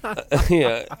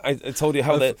 Yeah, I told you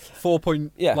how the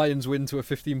 4-point Lions win to a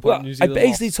 15-point well, New Zealand I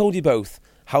basically loss. told you both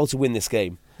how to win this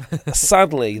game.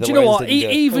 Sadly, the Do you know Lions what? didn't do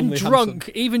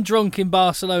it. Even drunk in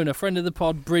Barcelona, friend of the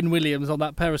pod, Bryn Williams on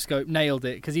that Periscope nailed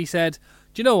it because he said,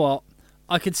 "Do you know what?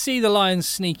 I could see the Lions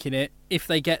sneaking it if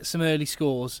they get some early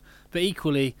scores, but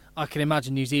equally, I can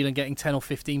imagine New Zealand getting 10 or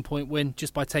 15-point win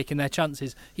just by taking their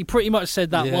chances." He pretty much said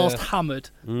that whilst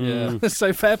hammered. Yeah.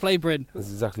 So fair play, Bryn.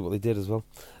 That's exactly what they did as well.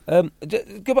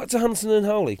 Go back to Hansen and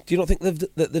Howley. Do you not think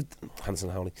they've Hansen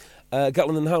and Howley,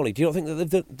 Gatland and Howley? Do you not think that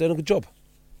they've done a good job?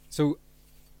 So,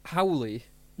 Howley...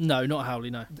 No, not Howley,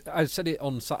 no. I said it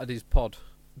on Saturday's pod.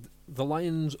 The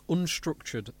Lions'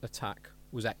 unstructured attack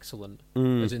was excellent.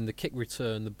 As in the kick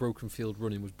return, the broken field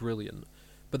running was brilliant.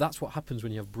 But that's what happens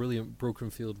when you have brilliant broken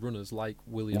field runners like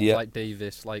Williams, like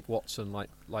Davis, like Watson,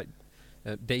 like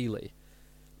Daly.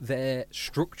 Their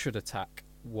structured attack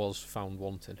was found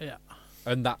wanting. Yeah.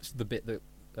 And that's the bit that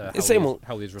same old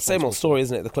responsible story,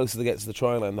 isn't it? The closer they get to the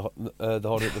try line, the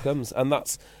harder it becomes, and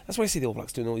that's why I see the All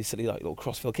Blacks doing all these silly like little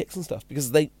crossfield kicks and stuff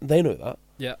because they know that.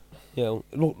 Yeah, you know,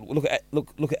 look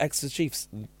at Exeter Chiefs.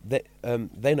 They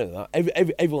know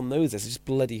that. Everyone knows this. It's just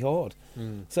bloody hard.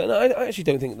 So no, I actually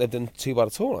don't think they've done too bad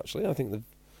at all. Actually, I think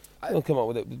they'll come up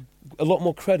with it with a lot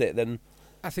more credit than.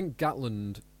 I think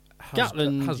Gatland has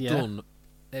done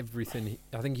everything.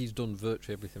 I think he's done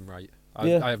virtually everything right. I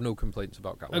have no complaints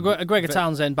about Gatland. A Gregor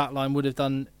Townsend backline would have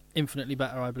done infinitely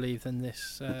better, I believe, than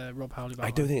this Rob Howley backline.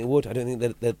 I don't think it would. I don't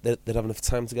think they'd have enough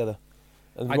time together.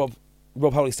 And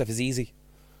Rob Howley stuff is easy.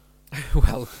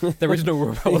 Well, there is no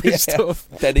Rob Howley stuff.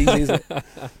 Dead easy, isn't it?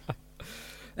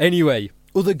 Anyway,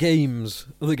 other games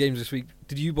this week.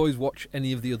 Did you boys watch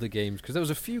any of the other games? Because there was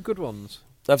a few good ones.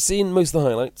 I've seen most of the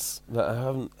highlights, but I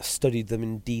haven't studied them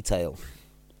in detail.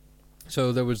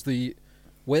 So there was the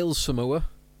Wales-Samoa.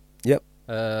 Yep.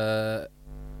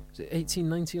 Is it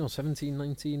 18-19 or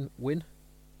 17-19 win?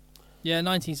 Yeah,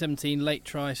 1917, late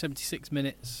try, 76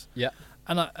 minutes. Yeah.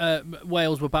 And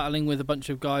Wales were battling with a bunch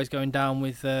of guys going down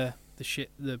with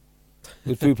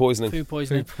with food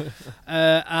poisoning.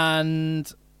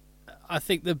 And I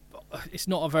think it's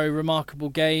not a very remarkable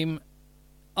game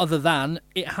other than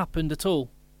it happened at all.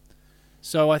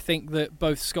 So I think that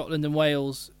both Scotland and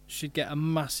Wales should get a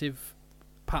massive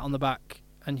pat on the back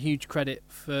and huge credit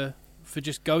for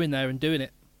just going there and doing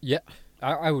it. Yeah,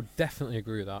 I would definitely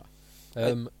agree with that.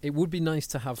 It would be nice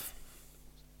to have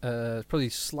probably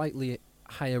slightly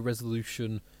higher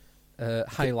resolution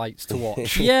highlights to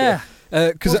watch. Yeah,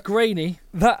 because it's grainy.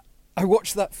 I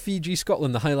watched that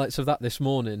Fiji-Scotland, the highlights of that this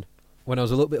morning when I was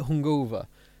a little bit hungover,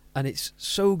 and it's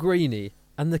so grainy,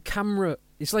 and the camera...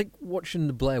 It's like watching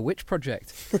the Blair Witch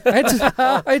Project. I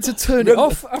had to turn it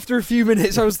off after a few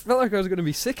minutes. Felt like I was going to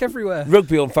be sick everywhere.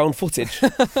 Rugby on found footage.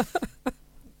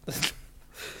 Nice.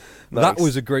 That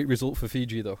was a great result for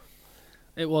Fiji, though.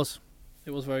 It was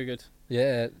very good.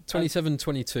 Yeah,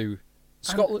 27-22.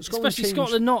 Scotland, especially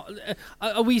Scotland. Not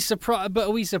are we surprised? But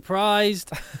are we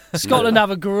surprised? Scotland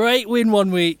have a great win one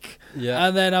week,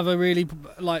 and then have a really,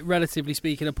 relatively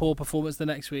speaking, a poor performance the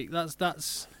next week.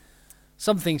 That's.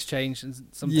 Something's changed and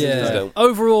something's don't.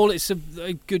 Overall, it's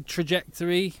a good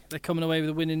trajectory. They're coming away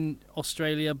with a win in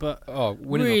Australia, but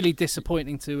really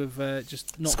disappointing to have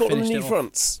just not Scotland finished and it New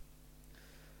France.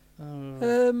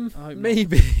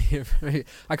 Maybe.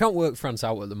 I can't work France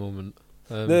out at the moment.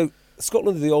 No,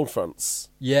 Scotland are the old France.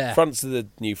 Yeah. France are the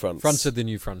new France. France are the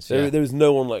new France, There is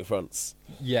no one like France.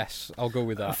 Yes, I'll go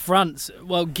with that. France,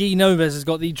 well, Guy Noves has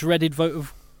got the dreaded vote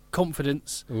of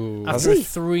confidence after a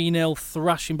 3-0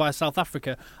 thrashing by South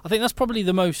Africa. I think that's probably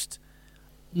the most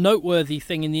noteworthy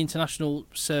thing in the international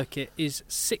circuit is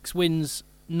 6 wins,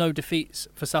 no defeats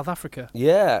for South Africa.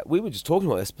 Yeah, we were just talking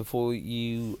about this before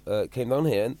you came down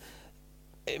here, and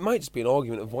it might just be an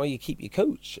argument of why you keep your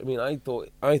coach. I mean, I thought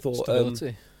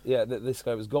stability. That this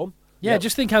guy was gone. Yeah,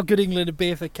 just think how good England would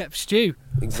be if they kept Stu.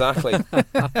 Exactly.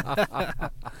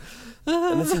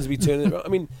 And this seems to be turning it around. I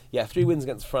mean, 3 wins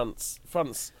against France.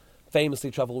 France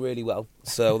famously travel really well,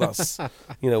 so that's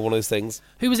one of those things.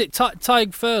 Who was it?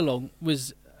 Tig Furlong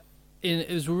was in.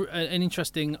 It was an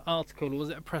interesting article, or was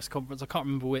it a press conference? I can't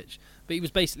remember which, but he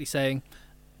was basically saying,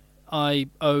 "I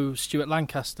owe Stuart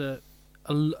Lancaster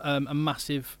a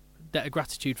massive debt of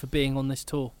gratitude for being on this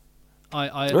tour."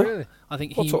 Really? I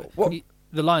think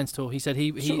the Lions tour. He said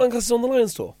Stuart Lancaster's on the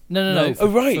Lions tour? No. Oh,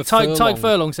 right. Tyke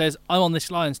Furlong says, I'm on this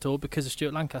Lions tour because of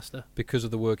Stuart Lancaster. Because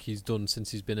of the work he's done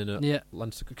since he's been in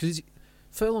Leinster. Because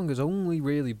Furlong has only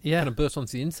really kind of burst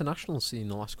onto the international scene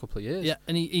the last couple of years. Yeah,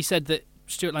 and he said that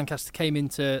Stuart Lancaster came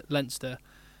into Leinster,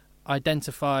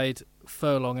 identified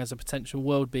Furlong as a potential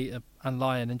world beater and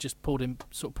Lion, and just pulled him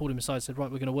aside and said,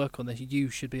 right, we're going to work on this. You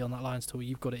should be on that Lions tour.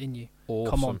 You've got it in you.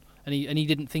 Awesome. Come on. And he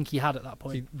didn't think he had at that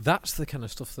point. See, that's the kind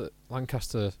of stuff that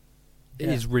Lancaster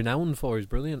is renowned for. He's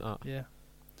brilliant at. Yeah.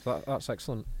 That's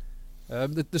excellent.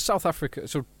 The South Africa,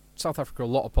 a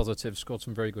lot of positives, scored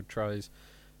some very good tries.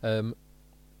 Some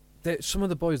of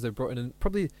the boys they've brought in, and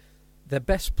probably their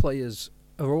best players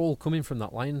are all coming from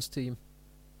that Lions team.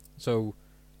 So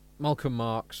Malcolm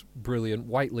Marks, brilliant.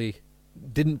 Whiteley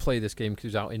didn't play this game because he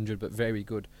was out injured, but very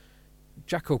good.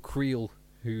 Jack O'Creel,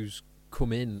 who's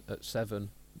come in at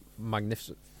 7,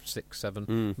 magnificent,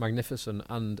 6'7", magnificent,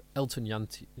 and Elton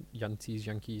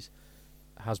Yankees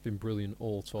has been brilliant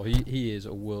all tour. He is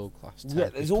a world class. Yeah,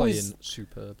 he's playing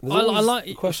superb. I like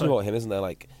the question about him, isn't there?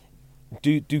 Like,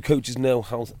 do coaches know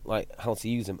how to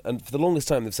use him? And for the longest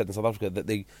time, they've said in South Africa that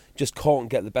they just can't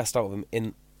get the best out of him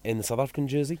in the South African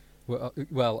jersey.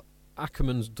 Well,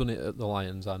 Ackerman's done it at the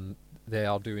Lions, and they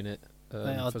are doing it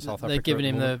for South Africa. They're giving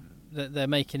him they're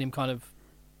making him kind of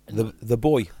the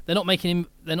boy. They're not making him.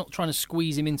 They're not trying to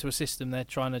squeeze him into a system. They're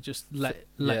trying to just let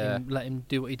him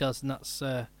do what he does, and that's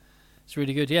it's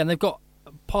really good. Yeah, and they've got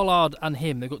Pollard and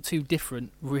him. They've got 2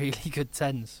 different really good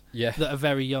 10s. Yeah, that are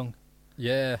very young.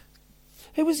 Yeah.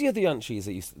 Who was the other Yankees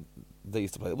that used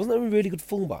to play? Wasn't there a really good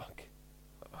fullback?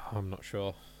 I'm not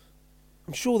sure.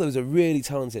 I'm sure there was a really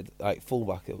talented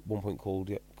fullback at one point called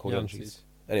Yankees.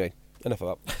 Anyway, enough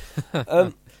of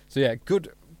that. So yeah,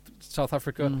 good South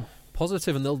Africa,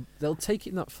 positive, and they'll take it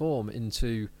in that form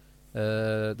into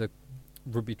the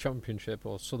Rugby Championship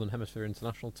or Southern Hemisphere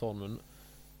International Tournament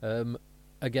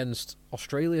against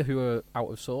Australia, who are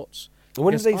out of sorts. And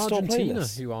when did they start Argentina, playing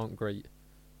this? who aren't great.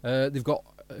 They've got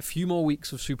a few more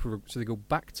weeks of Super Rugby, so they go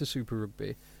back to Super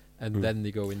Rugby, and then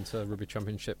they go into Rugby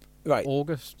Championship. Right,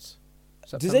 August.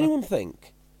 September. Does anyone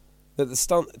think that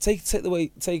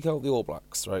take out the All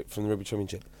Blacks from the Rugby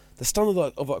Championship? The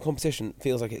standard of that competition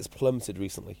feels like it's plummeted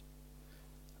recently.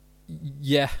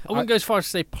 Yeah, I wouldn't go as far as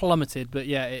to say plummeted, but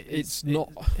yeah, it's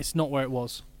not where it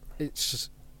was. It's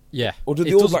just, yeah. Or do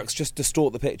the All Blacks just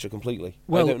distort the picture completely?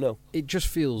 Well, I don't know. It just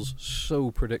feels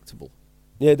so predictable.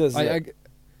 Yeah, it does.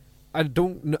 I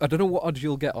don't know what odds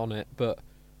you'll get on it, but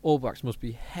All Blacks must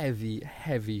be heavy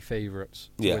favourites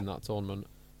to win that tournament.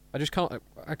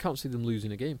 I can't see them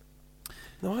losing a game.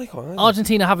 No, I can't either.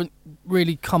 Argentina haven't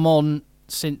really come on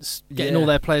since getting all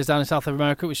their players down in South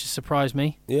America, which has surprised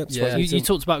me. Yeah, You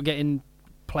talked about getting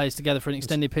players together for an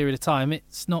extended period of time.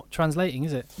 It's not translating,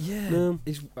 is it? Yeah, no.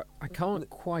 I can't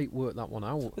quite work that one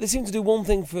out. But they seem to do one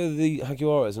thing for the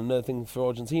Jaguares and another thing for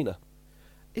Argentina.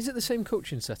 Is it the same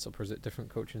coaching setup, or is it different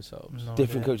coaching setups? No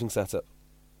different idea. coaching setup.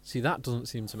 See, that doesn't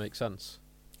seem to make sense.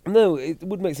 No, it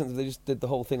would make sense if they just did the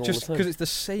whole thing all the Just time. because it's the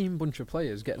same bunch of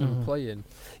players getting them playing.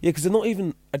 Yeah, because they're not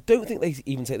even... I don't think they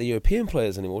even take the European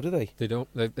players anymore, do they? They don't.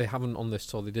 They haven't on this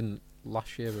tour. They didn't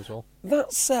last year as well.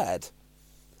 That said,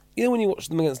 you know when you watch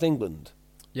them against England,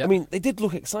 yeah. I mean, they did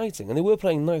look exciting and they were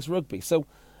playing nice rugby. So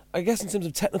I guess in terms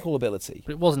of technical ability...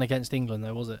 But it wasn't against England,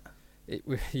 though, was it?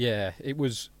 It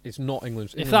was. It's not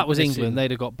England. If that was England,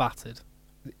 they'd have got battered.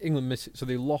 England missed. So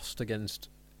they lost against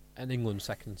an England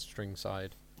second string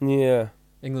side. Yeah.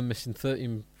 England missing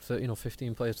 13 or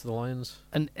 15 players to the Lions.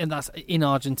 And that's in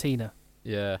Argentina.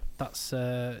 Yeah. That's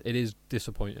it is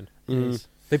disappointing. It is.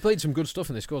 They played some good stuff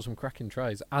and they scored some cracking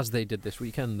tries, as they did this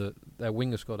weekend. Their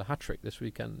winger scored a hat-trick this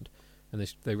weekend,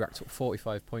 and they racked up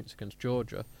 45 points against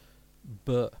Georgia.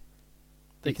 But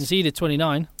they conceded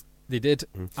 29. They did.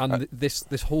 And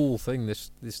this whole thing,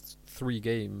 this 3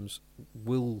 games,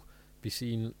 will be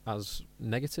seen as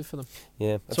negative for them.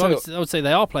 Yeah. So I would say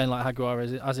they are playing like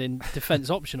Jaguares, as in defence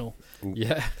optional.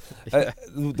 Yeah.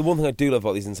 The one thing I do love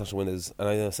about these international winners, and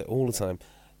I know I say it all the time,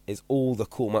 is all the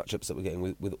cool matchups that we're getting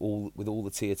with all the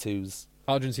tier 2s.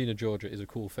 Argentina Georgia is a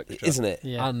cool fixture, isn't it?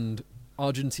 Yeah. And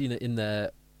Argentina they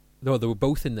were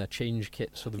both in their change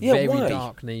kit, so the why?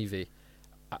 dark navy.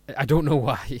 I don't know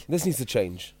why. This needs to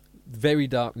change. Very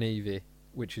dark navy,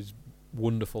 which is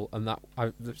wonderful, and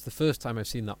that's the first time I've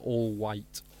seen that all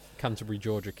white Canterbury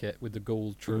Georgia kit with the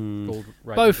gold gold.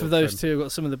 Both of those two have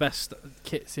got some of the best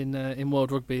kits in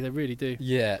world rugby. They really do.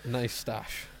 Yeah, nice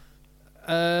stash.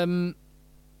 I'll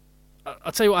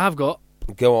tell you what I have got.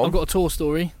 Go on. I've got a tour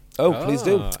story. Oh, please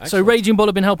do. Excellent. So Raging Bull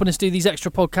have been helping us do these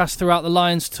extra podcasts throughout the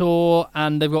Lions tour,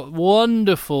 and they've got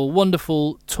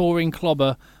wonderful touring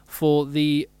clobber for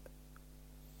the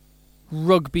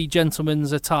rugby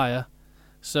gentleman's attire.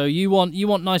 So you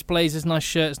want nice blazers, nice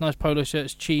shirts, nice polo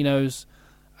shirts, chinos,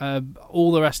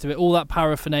 all the rest of it, all that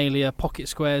paraphernalia, pocket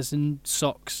squares and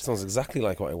socks. Sounds exactly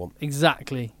like what I want.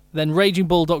 Exactly. Then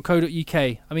ragingbull.co.uk.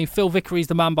 I mean, Phil Vickery's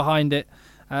the man behind it,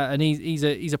 and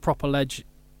he's a proper ledge.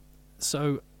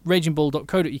 So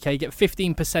ragingbull.co.uk, get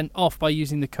 15% off by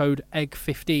using the code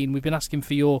EGG15. We've been asking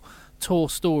for your tour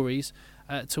stories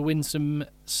to win some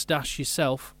stash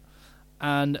yourself.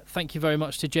 And thank you very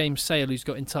much to James Sale, who's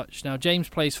got in touch. Now, James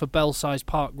plays for Belsize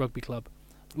Park Rugby Club,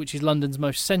 which is London's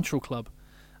most central club,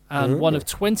 and one of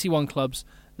 21 clubs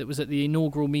that was at the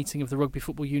inaugural meeting of the Rugby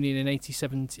Football Union in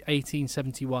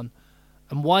 1871,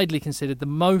 and widely considered the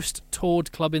most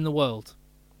toured club in the world.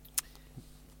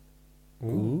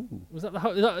 Ooh. Was that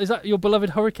is that your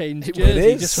beloved Hurricanes It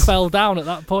jersey is. just fell down at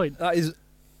that point? That is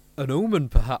an omen,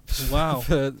 perhaps. Wow.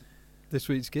 For this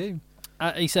week's game.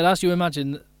 He said, as you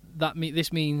imagine,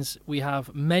 this means we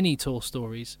have many tour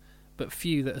stories, but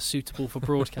few that are suitable for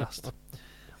broadcast.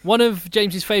 One of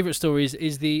James's favourite stories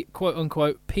is the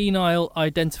quote-unquote penile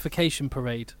identification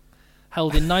parade,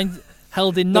 held in The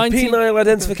penile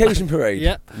identification parade.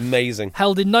 Yep. Amazing.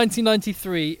 Held in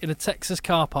 1993 in a Texas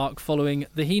car park following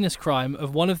the heinous crime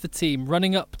of one of the team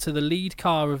running up to the lead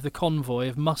car of the convoy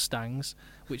of Mustangs,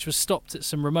 which was stopped at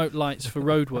some remote lights for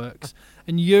roadworks,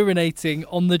 and urinating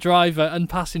on the driver and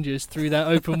passengers through their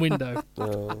open window.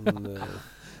 Oh, no.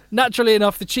 Naturally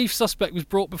enough, the chief suspect was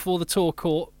brought before the tour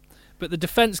court, but the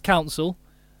defence counsel,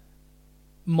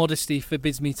 modesty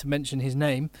forbids me to mention his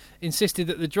name, insisted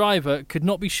that the driver could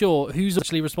not be sure who's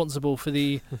actually responsible for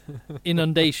the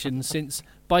inundation, since,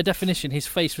 by definition, his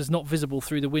face was not visible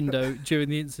through the window during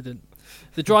the incident.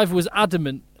 The driver was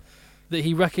adamant that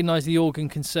he recognised the organ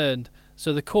concerned,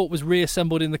 so the court was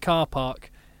reassembled in the car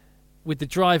park with the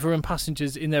driver and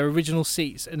passengers in their original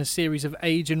seats, and a series of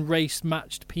age and race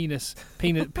matched penis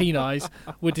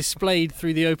were displayed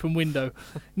through the open window.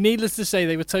 Needless to say,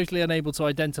 they were totally unable to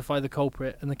identify the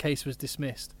culprit, and the case was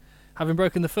dismissed. Having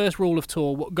broken the first rule of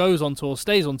tour, what goes on tour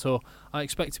stays on tour, I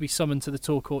expect to be summoned to the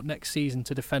tour court next season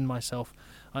to defend myself.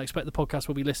 I expect the podcast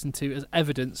will be listened to as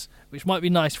evidence, which might be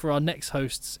nice for our next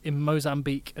hosts in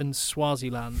Mozambique and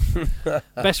Swaziland.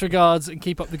 Best regards, and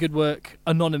keep up the good work.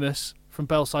 Anonymous from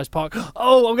Belsize Park.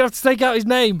 Oh, I'm going to have to take out his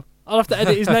name. I'll have to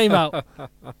edit his name out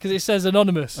because it says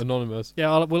anonymous. Anonymous. Yeah,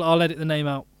 I'll edit the name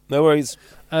out. No worries.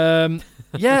 Yeah,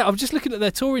 I'm just looking at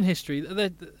their touring history.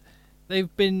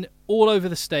 They've been all over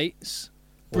the States,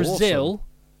 Brazil,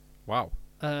 Wow.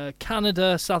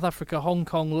 Canada, South Africa, Hong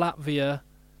Kong, Latvia,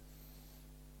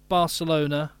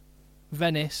 Barcelona,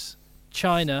 Venice,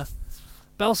 China,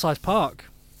 Belsize Park.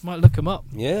 Might look them up.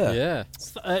 Yeah. Yeah.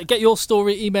 Get your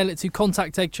story, email it to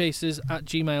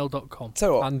contacteggchasers@gmail.com. Tell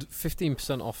you what, And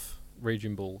 15% off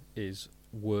Raging Bull is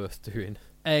worth doing.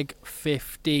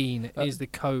 Egg15 is the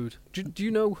code. Do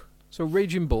you know? So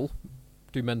Raging Bull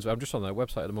do menswear. I'm just on their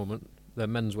website at the moment. Their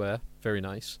menswear, very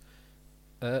nice.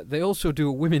 They also do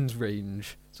a women's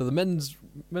range. So the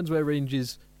menswear range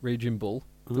is Raging Bull.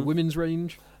 The women's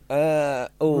range,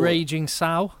 Raging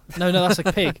sow? No, that's a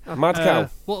pig. Mad cow.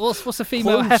 What's a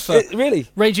female Close. heifer? Really?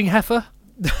 Raging heifer?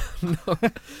 no.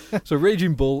 So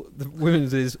Raging Bull, the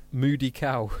women's is Moody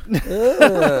Cow.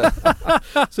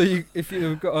 So if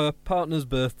you've got a partner's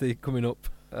birthday coming up,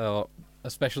 a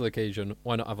special occasion,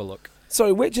 why not have a look?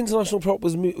 Sorry, which international prop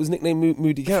was nicknamed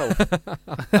Moody Cow?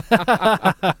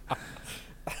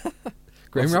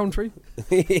 Graham Roundtree?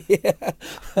 Yeah.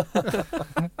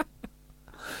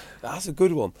 That's a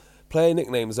good one. Player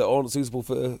nicknames that aren't suitable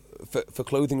for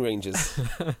clothing ranges.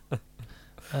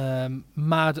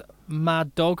 Mad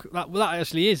Dog. That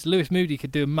actually is. Lewis Moody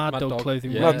could do a Mad Dog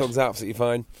clothing yeah. range. Mad Dog's absolutely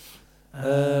fine.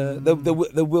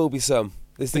 There will be some.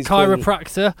 The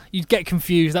chiropractor. You'd get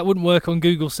confused. That wouldn't work on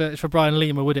Google search for Brian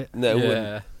Lima, would it? No, it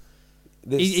wouldn't.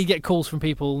 He'd get calls from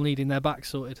people needing their back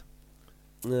sorted.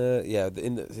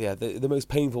 The most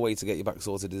painful way to get your back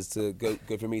sorted is to go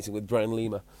for a meeting with Brian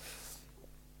Lima.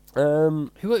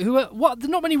 What?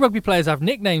 Not many rugby players have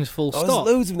nicknames. Full stop.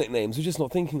 There's loads of nicknames. We're just not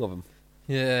thinking of them.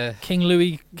 Yeah. King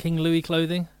Louis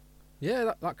clothing.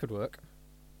 Yeah, that could work.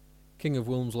 King of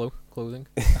Wilmslow clothing.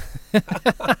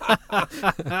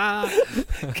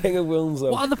 King of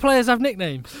Wilmslow. What other players have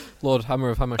nicknames? Lord Hammer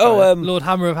of Hammershire. Oh, Lord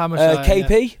Hammer of Hammershire.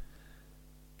 KP.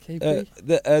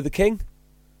 KP. The King.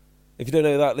 If you don't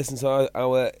know that, listen to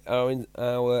our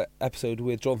episode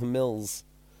with Jonathan Mills.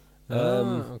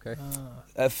 Okay.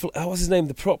 What's his name?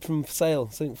 The prop from Sale,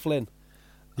 St. Flynn.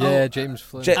 Yeah, James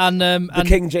Flynn. And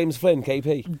King James Flynn,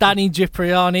 KP. Danny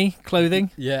Cipriani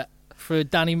clothing. Yeah. For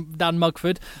Dan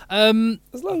Mugford.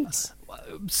 There's loads.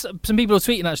 some people are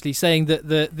tweeting actually saying that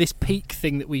this peak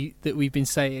thing that we've been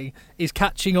saying is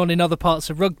catching on in other parts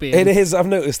of rugby. It is. I've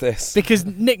noticed this because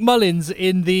Nick Mullins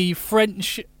in the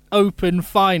French Open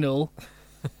final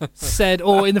said,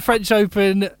 or in the French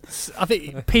Open, I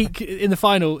think peak in the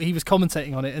final, he was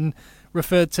commentating on it and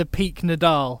referred to peak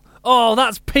Nadal. Oh,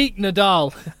 that's peak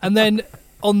Nadal. And then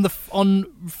on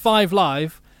 5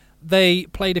 Live, they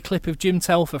played a clip of Jim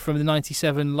Telfer from the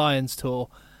 '97 Lions tour.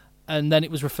 And then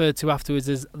it was referred to afterwards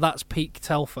as that's peak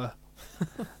Telfer.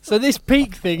 So this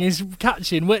peak thing is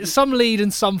catching. Some lead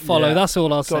and some follow. Yeah. That's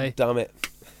all I'll say. God damn it.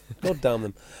 God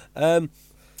damn them.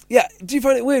 Yeah, do you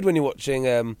find it weird when you're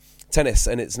watching tennis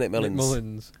and it's Nick Mullins? Nick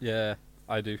Mullins, yeah,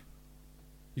 I do.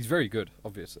 He's very good,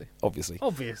 obviously.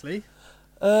 Obviously.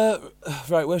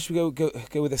 Right, where should we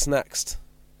go with this next?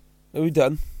 Are we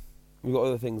done? We've got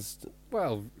other things.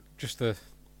 Well, just the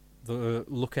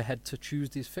look ahead to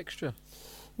Tuesday's fixture.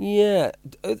 Yeah.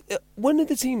 When are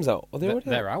the teams out? Are they already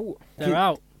They're out. They're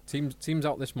out. Teams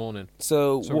out this morning.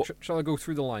 So shall I go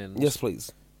through the Lions? Yes,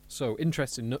 please. So,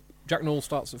 interesting. Jack Noel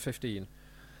starts at 15.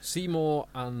 Seymour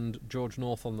and George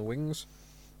North on the wings.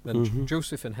 Then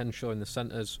Joseph and Henshaw in the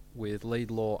centres with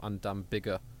Laidlaw and Dan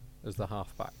Bigger as the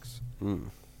halfbacks.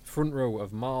 Front row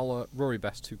of Marler, Rory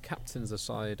Best, who captains the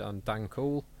side, and Dan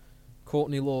Cole.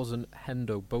 Courtney Laws and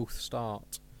Hendo both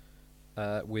start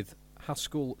with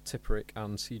Haskell, Tipperick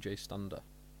and CJ Stander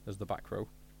as the back row.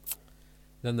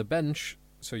 Then the bench,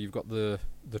 so you've got the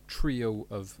trio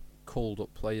of called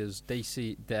up players,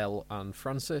 Dacey, Dell and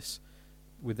Francis,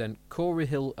 with then Corey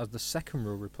Hill as the second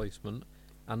row replacement,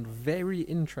 and very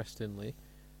interestingly,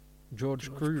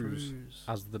 George Cruz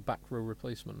as the back row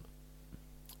replacement.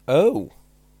 Oh.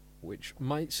 Which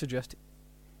might suggest...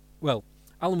 Well,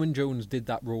 Alan Wynne-Jones did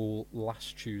that role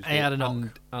last Tuesday. He had a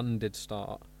knock. And did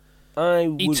start.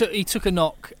 He took a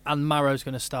knock, and Marrow's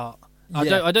going to start.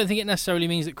 Yeah. I don't think it necessarily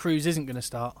means that Cruz isn't going to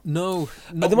start. No,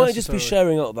 they might just be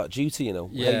sharing out that duty.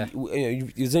 Yeah. Hey,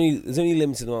 there's only a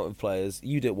limited amount of players.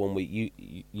 You do it one week,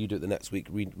 you do it the next week.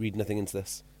 Read nothing into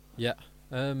this. Yeah,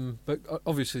 but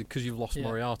obviously because you've lost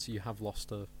Moriarty, you have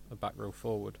lost a back row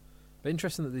forward. But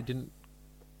interesting that they didn't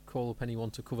call up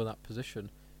anyone to cover that position.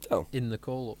 In the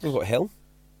call-ups. We've got Hill.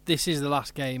 This is the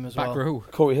last game as back well. Row.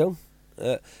 Corey Hill.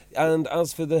 And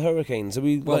as for the Hurricanes, are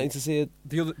we likely to see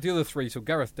the other three? So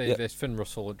Gareth Davis, Finn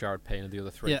Russell, and Jared Payne are the other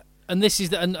three. Yeah, and this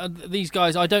is these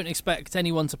guys. I don't expect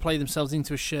anyone to play themselves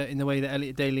into a shirt in the way that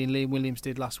Elliot Daly and Liam Williams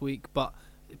did last week, but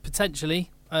potentially.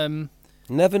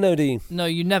 Never know, do you? No,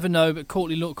 you never know. But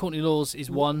Courtney Laws is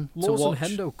one to watch. Laws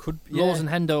and Hendo could. Yeah. Laws and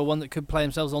Hendo are one that could play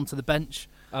themselves onto the bench,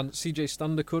 and CJ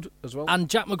Stander could as well. And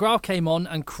Jack McGrath came on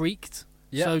and creaked.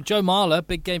 Yeah. So Joe Marler,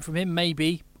 big game from him,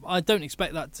 maybe. I don't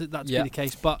expect that to be the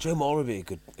case, but Joe Marler would be a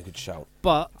good shout.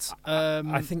 But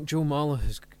I think Joe Marler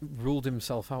has ruled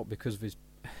himself out because of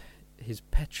his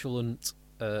petulant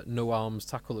no arms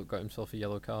tackle that got himself a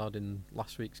yellow card in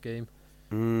last week's game.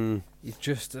 He's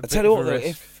just. I tell you what, though,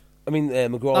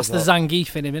 McGraw's that's the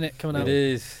Zangief in him, isn't it? Coming out. It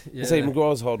is. Yeah. I say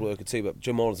McGraw's a hard worker too, but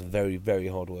Joe Marler's a very, very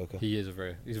hard worker. He's a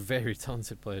very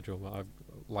talented player, Joe. I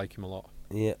like him a lot.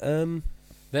 Yeah.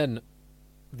 Then.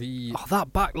 That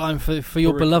back line for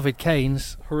your beloved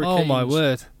Canes. Hurricanes. Oh my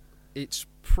word! It's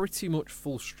pretty much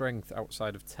full strength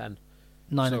outside of 10.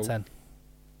 9 and 10.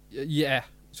 Yeah,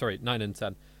 sorry, 9 and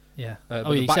 10. Yeah.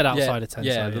 You said outside of 10.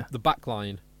 Yeah, sorry, the back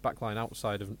line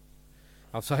outside of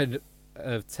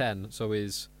 10. So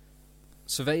is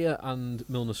Surveyor and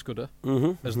Milner Scudder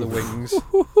as the wings.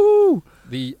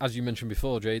 As you mentioned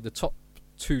before, Jay, the top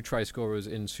 2 try scorers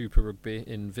in Super Rugby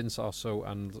in Vince Arceau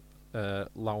and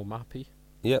Lau Mapi.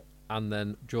 Yep. And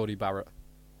then Geordie Barrett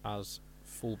as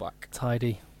fullback.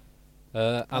 Tidy.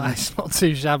 And it's not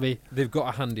too shabby. They've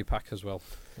got a handy pack as well.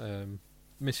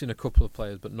 Missing a couple of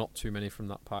players, but not too many from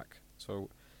that pack.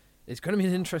 So it's going to be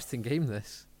an interesting game,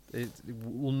 this. It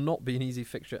will not be an easy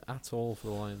fixture at all for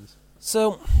the Lions.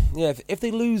 So, yeah, if they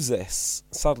lose this,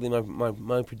 sadly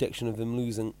my prediction of them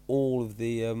losing all of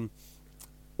their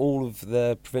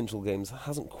provincial games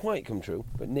hasn't quite come true,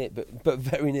 but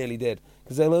very nearly did,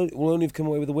 because they will only have come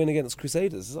away with a win against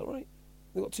Crusaders. Is that right?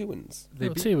 They got 2 wins. They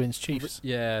got 2 wins, Chiefs.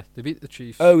 Yeah, they beat the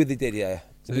Chiefs. Oh, they did. Yeah,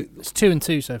 it's 2 and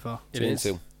 2 so far. It is.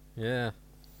 2. Yeah.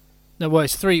 No, well,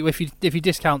 it's 3. If you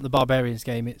discount the Barbarians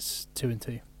game, it's 2 and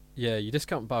 2. Yeah, you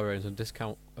discount Barbarians and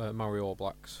discount Maori All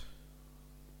Blacks.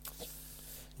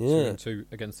 Yeah. 2 and 2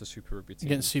 against the Super Rugby team.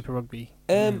 Against Super Rugby.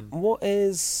 What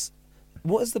is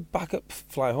the backup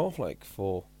fly half like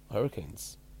for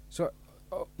Hurricanes? So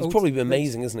he's probably been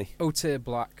amazing, isn't he? Ote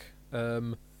Black.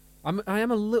 I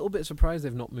am a little bit surprised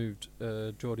they've not moved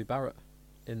Geordie Barrett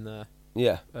in there.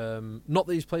 Yeah. Not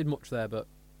that he's played much there, but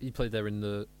he played there in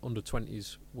the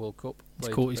under-20s World Cup.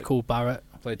 He's called Barrett.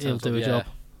 He'll do a job.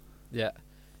 Yeah,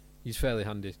 he's fairly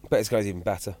handy. Bet this guy's even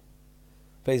better.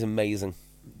 Bet he's amazing.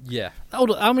 Yeah.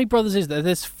 How many brothers is there?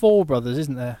 There's 4 brothers,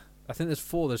 isn't there? I think there's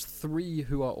 4. There's 3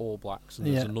 who are All Blacks, and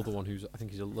there's another one who's, I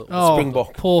think he's a little...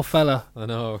 Springbok. Poor fella. I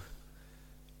know.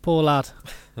 Poor lad.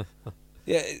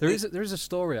 Yeah, there is a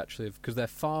story, actually, because their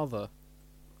father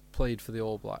played for the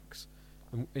All Blacks.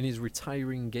 And in his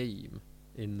retiring game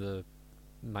in the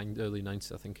early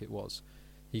 90s, I think it was,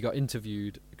 he got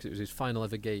interviewed because it was his final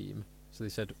ever game. So they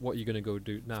said, "What are you going to go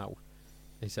do now?"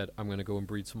 And he said, "I'm going to go and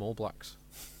breed some All Blacks."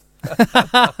 I'd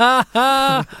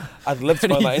love to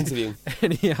find that interview.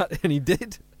 And he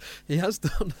did. He has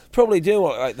done. Probably do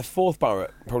what, like the 4th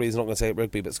Barrett probably is not going to take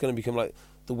rugby, but it's going to become like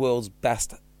the world's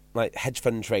best like hedge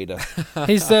fund trader. Or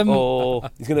he's going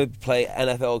to play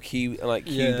NFL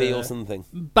QB or something.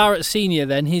 Barrett Senior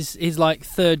then his like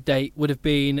 3rd date would have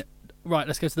been, right,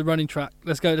 let's go to the running track.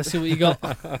 Let's see what you got.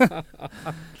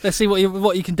 Let's see what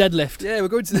you can deadlift. Yeah, we're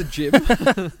going to the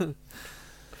gym.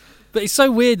 But it's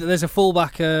so weird that there's a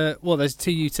fullback. There's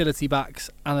 2 utility backs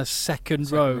and a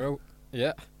second row.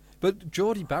 Yeah, but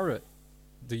Geordie Barrett,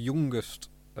 the youngest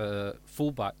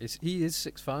fullback, he is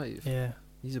 6'5". Yeah,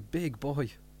 he's a big boy.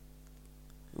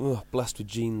 Oh, blessed with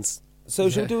genes. So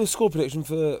should we do a score prediction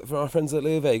for our friends at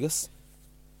Leo Vegas?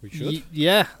 We should.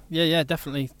 Yeah,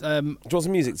 definitely. Do you want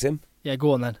some music, Tim? Yeah,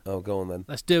 go on then. Oh, go on then.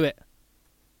 Let's do it.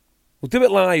 We'll do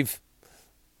it live.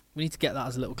 We need to get that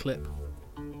as a little clip.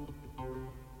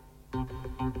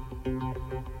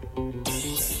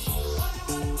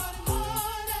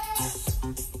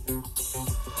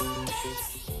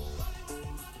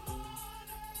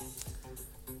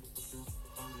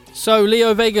 So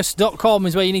leovegas.com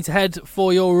is where you need to head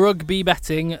for your rugby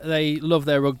betting. They love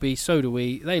their rugby, so do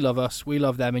we. They love us, we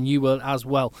love them, and you will as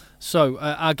well. So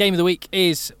our game of the week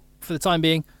is, for the time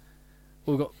being,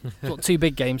 we've got 2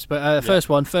 big games, but first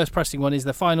pressing one is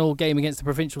the final game against the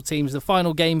provincial teams, the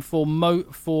final game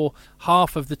for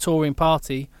half of the touring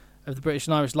party of the British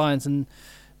and Irish Lions, and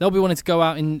they'll be wanting to go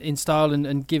out in style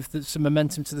and give some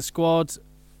momentum to the squad,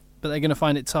 but they're going to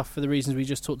find it tough for the reasons we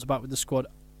just talked about with the squad.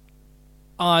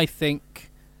 I think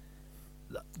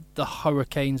the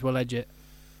Hurricanes will edge it.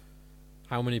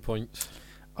 How many points?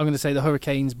 I'm going to say the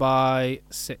Hurricanes by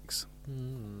 6.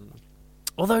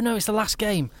 Although, no, it's the last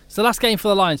game. It's the last game for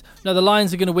the Lions. No, the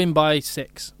Lions are going to win by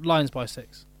 6. Lions by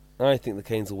 6. I think the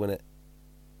Canes will win it.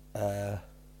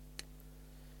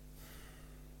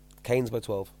 Canes by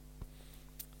 12.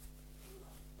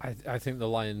 I think the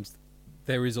Lions...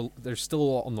 There's still a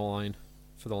lot on the line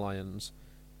for the Lions.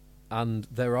 And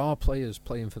there are players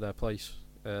playing for their place.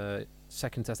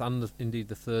 Second test and indeed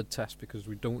the 3rd test, because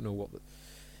we don't know what the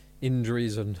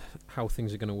injuries and how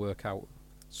things are going to work out.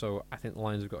 So I think the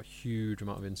Lions have got a huge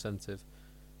amount of incentive.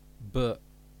 But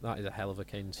that is a hell of a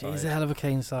Canes side. It is a hell of a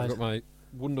Canes side. I've got my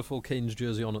wonderful Canes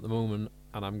jersey on at the moment,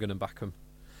 and I'm going to back them.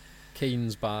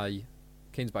 Canes by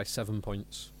 7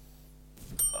 points.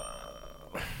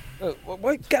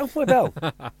 Wait, get off my bell.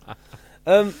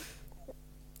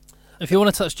 If you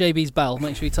want to touch JB's bell,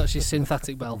 make sure you touch his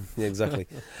synthetic bell. Yeah, exactly.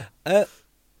 Can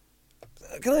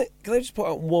I just put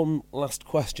out one last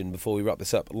question before we wrap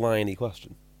this up? Lion-y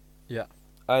question. Yeah.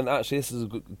 And actually, this is a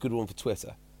good one for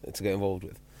Twitter to get involved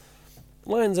with.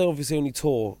 Lions obviously only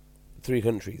tour 3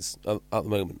 countries at the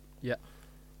moment. Yeah.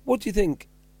 What do you think?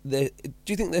 Do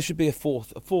you think there should be a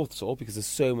fourth tour, because there's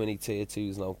so many tier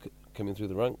 2s now coming through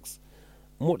the ranks?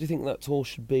 And what do you think that tour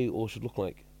should be or should look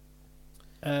like?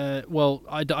 Well,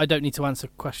 I don't need to answer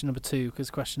question number 2, because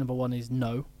question number 1 is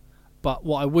no. But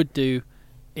what I would do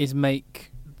is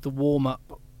make the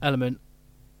warm-up element.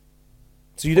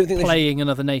 So you don't think playing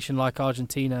another nation like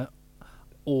Argentina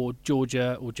or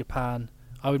Georgia or Japan?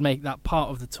 I would make that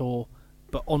part of the tour,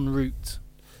 but en route.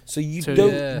 So you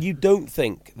don't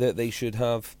think that they should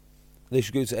go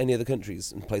to any other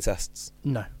countries and play tests?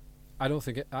 No, I don't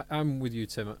think it. I'm with you,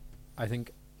 Tim. I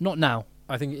think not now.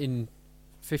 I think in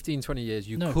 15, 20 years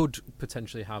you could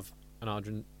potentially have an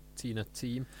Argentina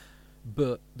team,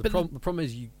 but the problem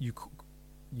is you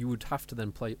would have to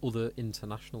then play other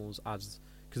internationals because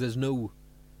there's no.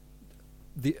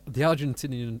 The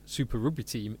Argentinian Super Rugby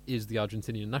team is the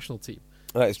Argentinian national team.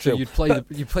 That is true. So you'd play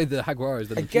the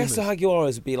Jaguares. I guess the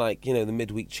Jaguares would be like, the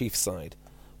midweek Chiefs side,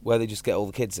 where they just get all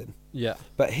the kids in. Yeah.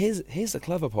 But here's the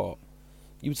clever part: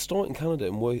 you would start in Canada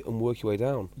and work your way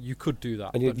down. You could do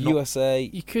that. And you'd have USA.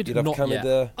 You'd have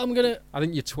Canada. Yet. I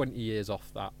think you're 20 years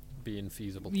off that being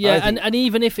feasible. Yeah, and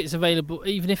even if it's available,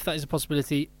 even if that is a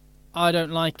possibility, I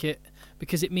don't like it,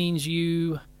 because it means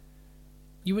you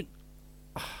would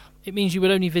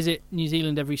only visit New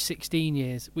Zealand every 16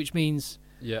 years, which means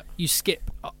you skip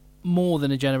more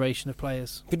than a generation of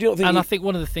players. But do you not think? And I think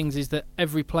one of the things is that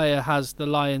every player has the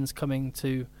Lions coming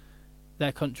to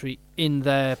their country in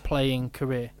their playing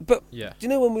career. But do you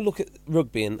know, when we look at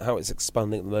rugby and how it's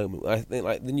expanding at the moment, I think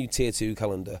like the new Tier 2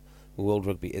 calendar for World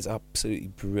Rugby is absolutely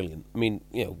brilliant. I mean,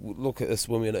 look at us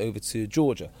when we went over to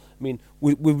Georgia. I mean,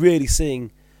 we're really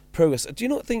seeing progress. Do you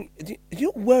not think? Do you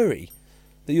not worry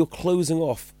that you're closing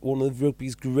off one of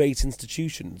rugby's great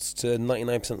institutions to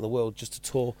 99% of the world just to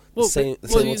tour the same?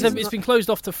 It's been closed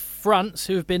off to France,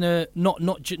 who have been not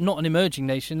an emerging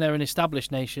nation; they're an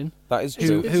established nation. That is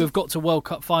true. Who have got to World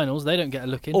Cup finals? They don't get a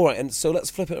look in. All right, and so let's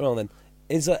flip it around then.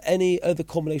 Is there any other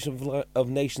combination of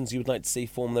nations you would like to see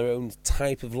form their own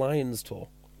type of Lions tour?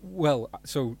 Well,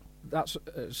 so that's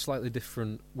a slightly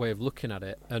different way of looking at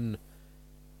it, and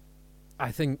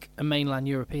I think a mainland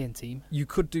European team. You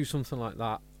could do something like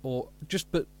that,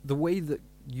 but the way that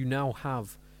you now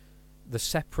have the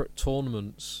separate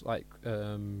tournaments, like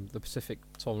the Pacific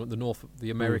tournament,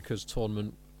 the Americas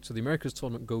tournament. So the Americas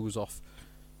tournament goes off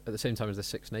at the same time as the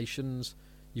Six Nations.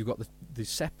 You've got the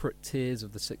separate tiers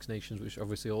of the Six Nations, which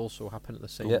obviously also happen at the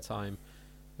same time.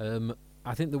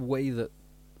 I think the way that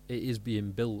it is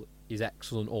being built is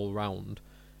excellent all round.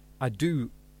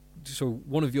 So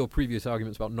one of your previous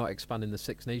arguments about not expanding the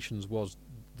Six Nations was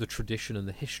the tradition and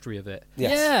the history of it.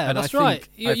 Yes. Yeah, and that's right.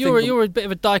 You're a bit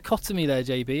of a dichotomy there,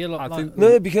 JB.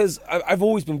 No, because I've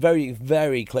always been very,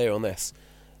 very clear on this.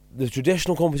 The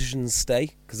traditional competitions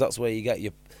stay, because that's where you get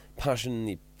your passion,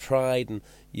 your pride, and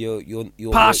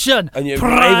your passion and your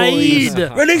pride.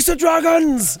 Release the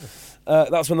dragons.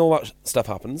 That's when all that stuff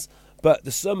happens. But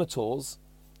the summer tours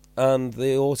and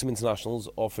the autumn internationals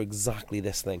offer exactly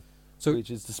this thing.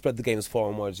 Which is to spread the game as far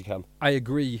and wide as you can. I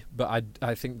agree, but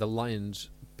I think the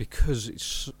Lions, because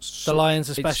it's the Lions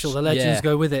are special, the legends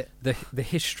go with it. The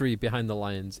history behind the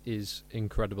Lions is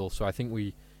incredible. So I think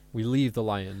we leave the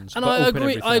Lions. And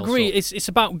but I agree. It's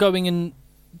about going and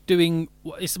doing.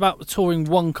 It's about touring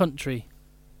one country.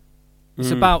 It's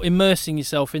about immersing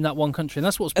yourself in that one country, and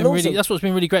that's what's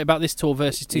been really great about this tour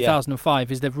versus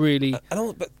 2005 is they've really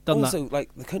done also, that.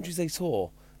 Like the countries they tour,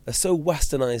 they're so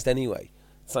westernised anyway.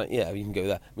 It's like, you can go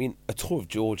there. I mean, a tour of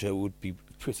Georgia would be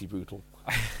pretty brutal.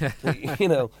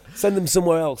 Send them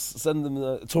somewhere else. Send them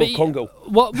a tour of Congo.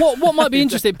 What might be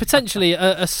interesting, potentially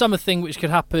a summer thing which could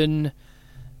happen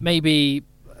maybe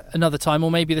another time,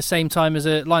 or maybe the same time as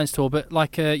a Lions tour, but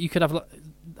you could have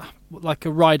like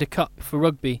a Ryder Cup for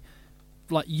rugby,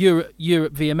 like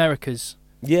Europe v Americas.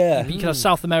 Yeah. You could have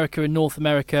South America and North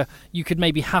America. You could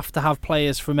maybe have to have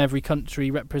players from every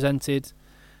country represented.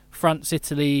 France,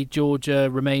 Italy, Georgia,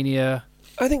 Romania.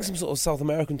 I think some sort of South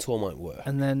American tour might work.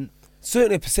 And then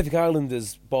certainly a Pacific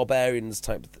Islanders, Barbarians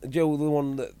type. The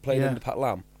one that played under Pat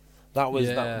Lam. That was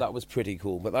that was pretty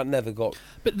cool, but that never got.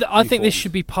 But I think this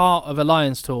should be part of a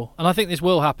Lions tour, and I think this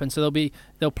will happen. So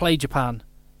they'll play Japan.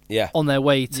 On their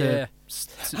way to.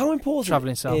 How important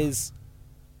traveling south is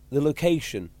the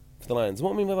location for the Lions?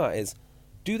 What I mean by that is,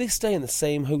 do they stay in the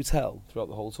same hotel throughout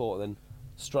the whole tour? Then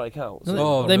strike out.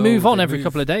 They move on every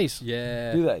couple of days.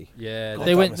 Yeah. Do they? Yeah. God,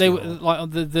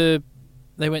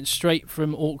 they went straight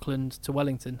from Auckland to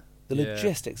Wellington. The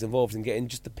logistics involved in getting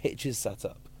just the pitches set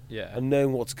up. Yeah. And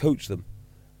knowing what to coach them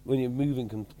when you're moving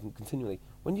continually.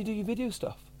 When you do your video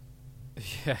stuff.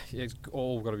 Yeah, it's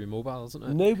all got to be mobile, isn't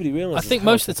it? Nobody realises. I think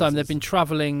most of the time they've been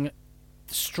travelling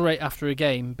straight after a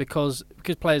game because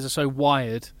players are so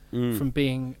wired from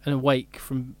being awake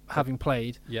from having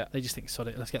played. Yeah, they just think, sod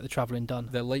it, let's get the travelling done.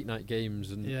 They're late night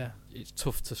games, and it's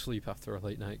tough to sleep after a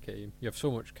late night game. You have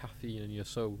so much caffeine, and your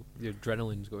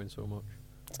adrenaline's going so much.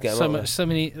 So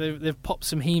many. They've popped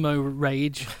some hemo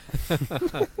rage.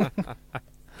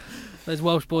 There's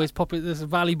Welsh boys popping. There's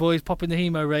Valley boys popping the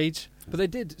hemo rage. But they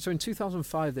did. So in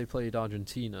 2005 they played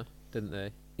Argentina, didn't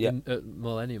they? Yeah. At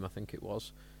Millennium, I think it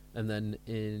was. And then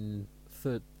in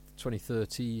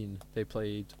 2013 they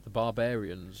played the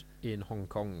Barbarians in Hong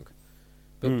Kong.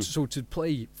 But so to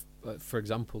play, for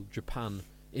example, Japan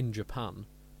in Japan.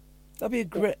 That'd be a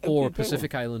great. Or a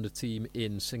Pacific Islander team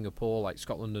in Singapore, like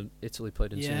Scotland and Italy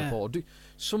played in Singapore. Do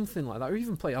something like that, or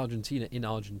even play Argentina in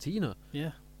Argentina.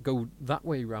 Yeah. Go that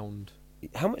way round.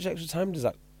 How much extra time does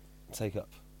that take up?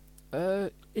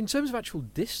 In terms of actual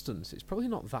distance, it's probably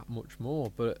not that much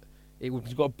more, but it would.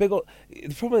 You've got a big old.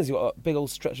 The problem is you've got a big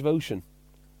old stretch of ocean.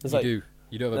 You do.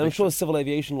 You do have I'm sure civil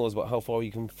aviation laws about how far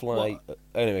you can fly.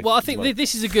 Anyway. Well, I think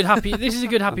this is a good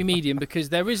happy medium because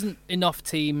there isn't enough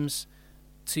teams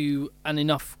and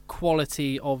enough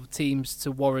quality of teams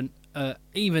to warrant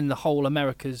even the whole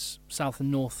Americas, South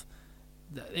and North.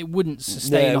 It wouldn't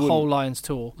sustain whole Lions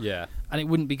tour. Yeah. And it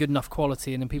wouldn't be good enough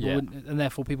quality, and then people wouldn't, and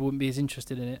therefore people wouldn't be as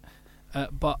interested in it.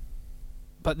 but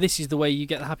this is the way you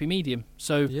get the happy medium.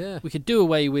 So Yeah. we could do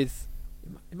away with.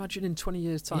 Imagine in 20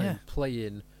 years' time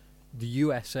playing the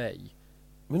USA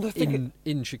I mean, I think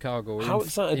in Chicago or how in,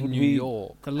 excited in would New we-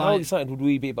 York. how excited would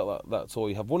we be about that tour?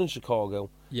 You have one in Chicago.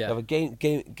 Yeah. You have a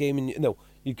game in... No,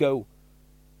 you go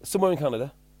somewhere in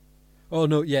Canada. Oh,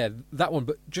 no, yeah, that one.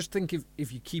 But just think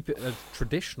if you keep it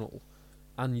traditional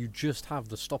and you just have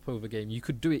the stopover game, you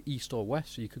could do it east or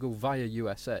west. So you could go via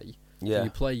USA. Yeah. And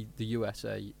you play the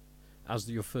USA as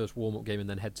your first warm-up game and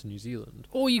then head to New Zealand.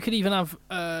 Or you could even have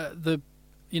the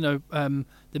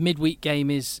midweek game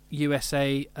is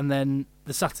USA and then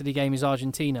the Saturday game is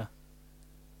Argentina,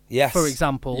 Yes. for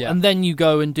example, Yeah. and then you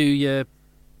go and do you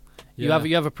Yeah.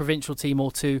 have a provincial team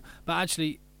or two, but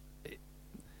actually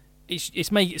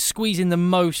it's squeezing the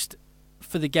most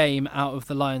for the game out of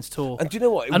the Lions tour. And do you know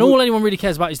what? And all anyone really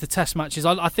cares about is the test matches.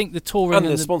 I think the touring and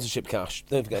the sponsorship cash.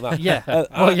 Don't forget that. Yeah.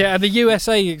 And the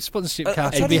USA sponsorship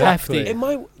cash would be hefty. It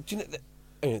might. Do you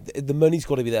know, the money's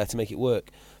got to be there to make it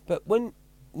work. But when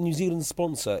New Zealand's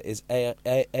sponsor is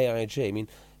AIG, I mean,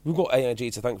 we've got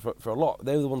AIG to thank for a lot.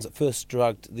 They were the ones that first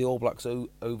dragged the All Blacks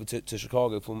over to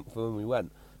Chicago from when we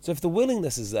went. So if the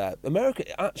willingness is there, America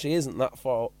actually isn't that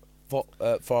far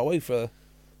away for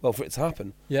it to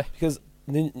happen. Yeah. Because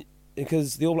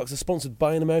the All Blacks are sponsored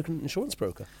by an American insurance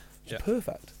broker. Which is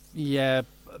perfect. Yeah,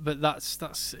 but that's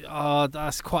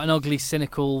quite an ugly,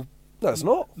 cynical. No, it's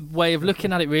not. Way of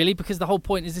looking at it, really, because the whole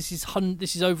point is this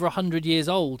is over 100 years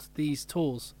old. These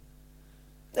tours.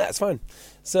 Yeah, it's fine.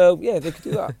 So yeah, they could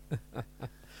do that.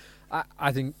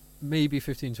 I think maybe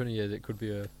 15, 20 years it could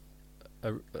be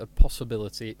a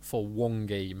possibility for one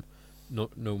game,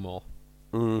 no more.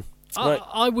 Mm. Right.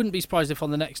 I wouldn't be surprised if on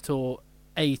the next tour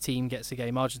a team gets a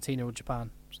game, Argentina or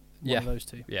Japan. One of those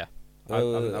two. Yeah. I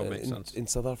think that would make sense. In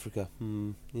South Africa.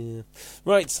 Yeah.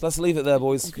 Right, let's leave it there,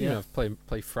 boys. You know,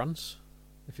 play France.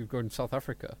 If you're going to South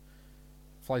Africa,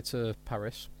 fly to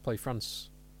Paris, play France.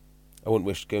 I wouldn't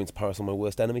wish going to Paris on my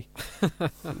worst enemy.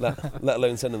 let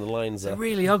alone sending the Lions there. It's a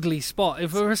really ugly spot.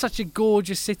 If we're such a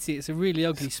gorgeous city, it's a really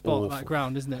ugly spot, Awful. that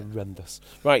ground, isn't it? Horrendous.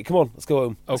 Right, come on, let's go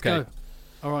home. Let's go.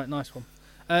 All right, nice one.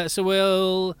 So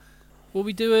will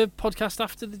we do a podcast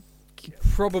after the...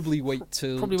 Probably wait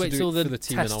till the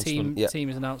team test announcement. team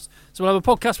is announced. So we'll have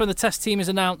a podcast when the test team is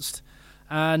announced,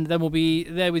 and then we'll be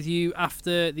there with you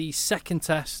after the second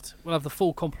test. We'll have the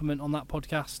full complement on that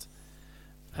podcast.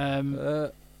 I'm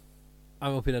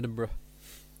up in Edinburgh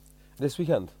This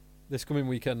weekend? this coming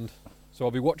weekend, so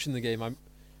I'll be watching the game.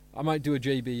 I might do a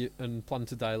JB and plan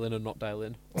to dial in and not dial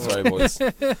in. Sorry, boys.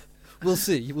 We'll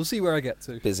see. We'll see where I get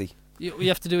to. Busy. You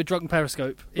have to do a drunken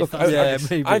periscope. Look,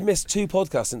 maybe. I've missed 2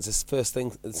 podcasts since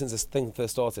this thing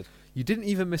first started. You didn't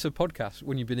even miss a podcast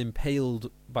when you've been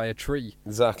impaled by a tree.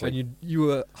 Exactly. And you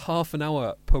were half an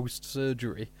hour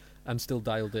post-surgery and still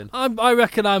dialed in. I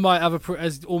reckon I might have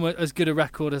almost as good a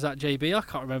record as that JB. I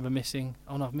can't remember missing.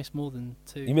 Oh no, I've missed more than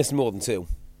 2. You missed more than 2.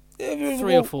 Yeah,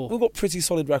 3 or 4. We've got pretty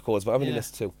solid records, but I've only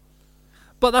missed 2.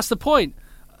 But that's the point.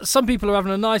 Some people are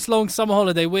having a nice long summer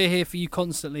holiday. We're here for you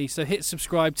constantly. So hit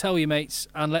subscribe, tell your mates,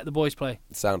 and let the boys play.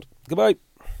 Sound. Goodbye.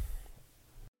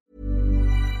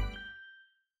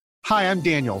 Hi, I'm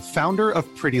Daniel, founder of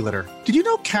Pretty Litter. Did you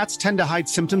know cats tend to hide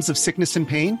symptoms of sickness and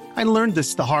pain? I learned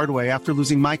this the hard way after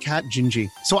losing my cat, Gingy.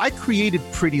 So I created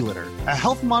Pretty Litter, a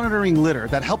health monitoring litter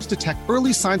that helps detect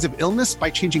early signs of illness by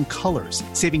changing colors,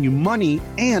 saving you money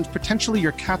and potentially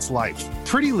your cat's life.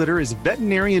 Pretty Litter is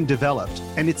veterinarian developed,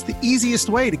 and it's the easiest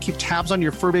way to keep tabs on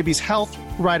your fur baby's health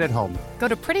right at home. Go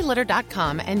to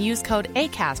prettylitter.com and use code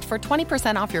ACAST for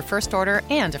 20% off your first order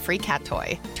and a free cat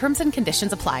toy. Terms and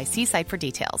conditions apply. See site for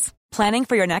details. Planning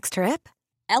for your next trip?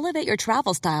 Elevate your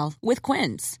travel style with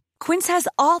Quince. Quince has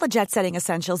all the jet-setting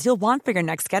essentials you'll want for your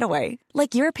next getaway,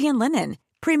 like European linen,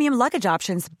 premium luggage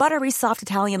options, buttery soft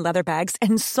Italian leather bags,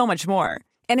 and so much more.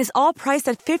 And is all priced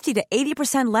at 50 to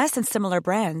 80% less than similar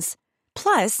brands.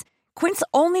 Plus, Quince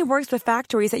only works with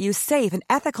factories that use safe and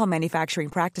ethical manufacturing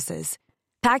practices.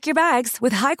 Pack your bags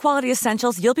with high-quality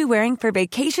essentials you'll be wearing for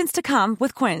vacations to come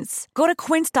with Quince. Go to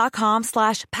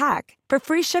quince.com/pack for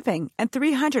free shipping and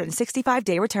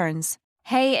 365-day returns.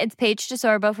 Hey, it's Paige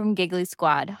DeSorbo from Giggly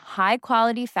Squad. High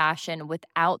quality fashion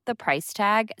without the price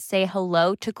tag. Say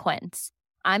hello to Quince.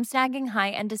 I'm snagging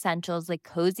high-end essentials like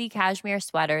cozy cashmere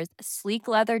sweaters, sleek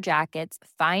leather jackets,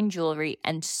 fine jewelry,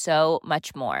 and so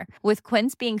much more. With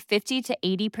Quince being 50 to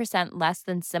 80% less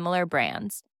than similar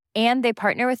brands. And they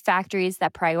partner with factories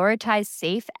that prioritize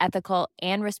safe, ethical,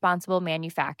 and responsible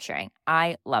manufacturing.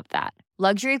 I love that.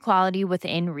 Luxury quality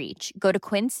within reach. Go to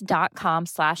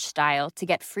quince.com/style to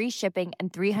get free shipping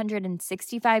and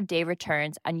 365-day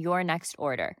returns on your next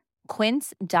order.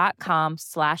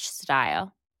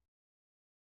 quince.com/style.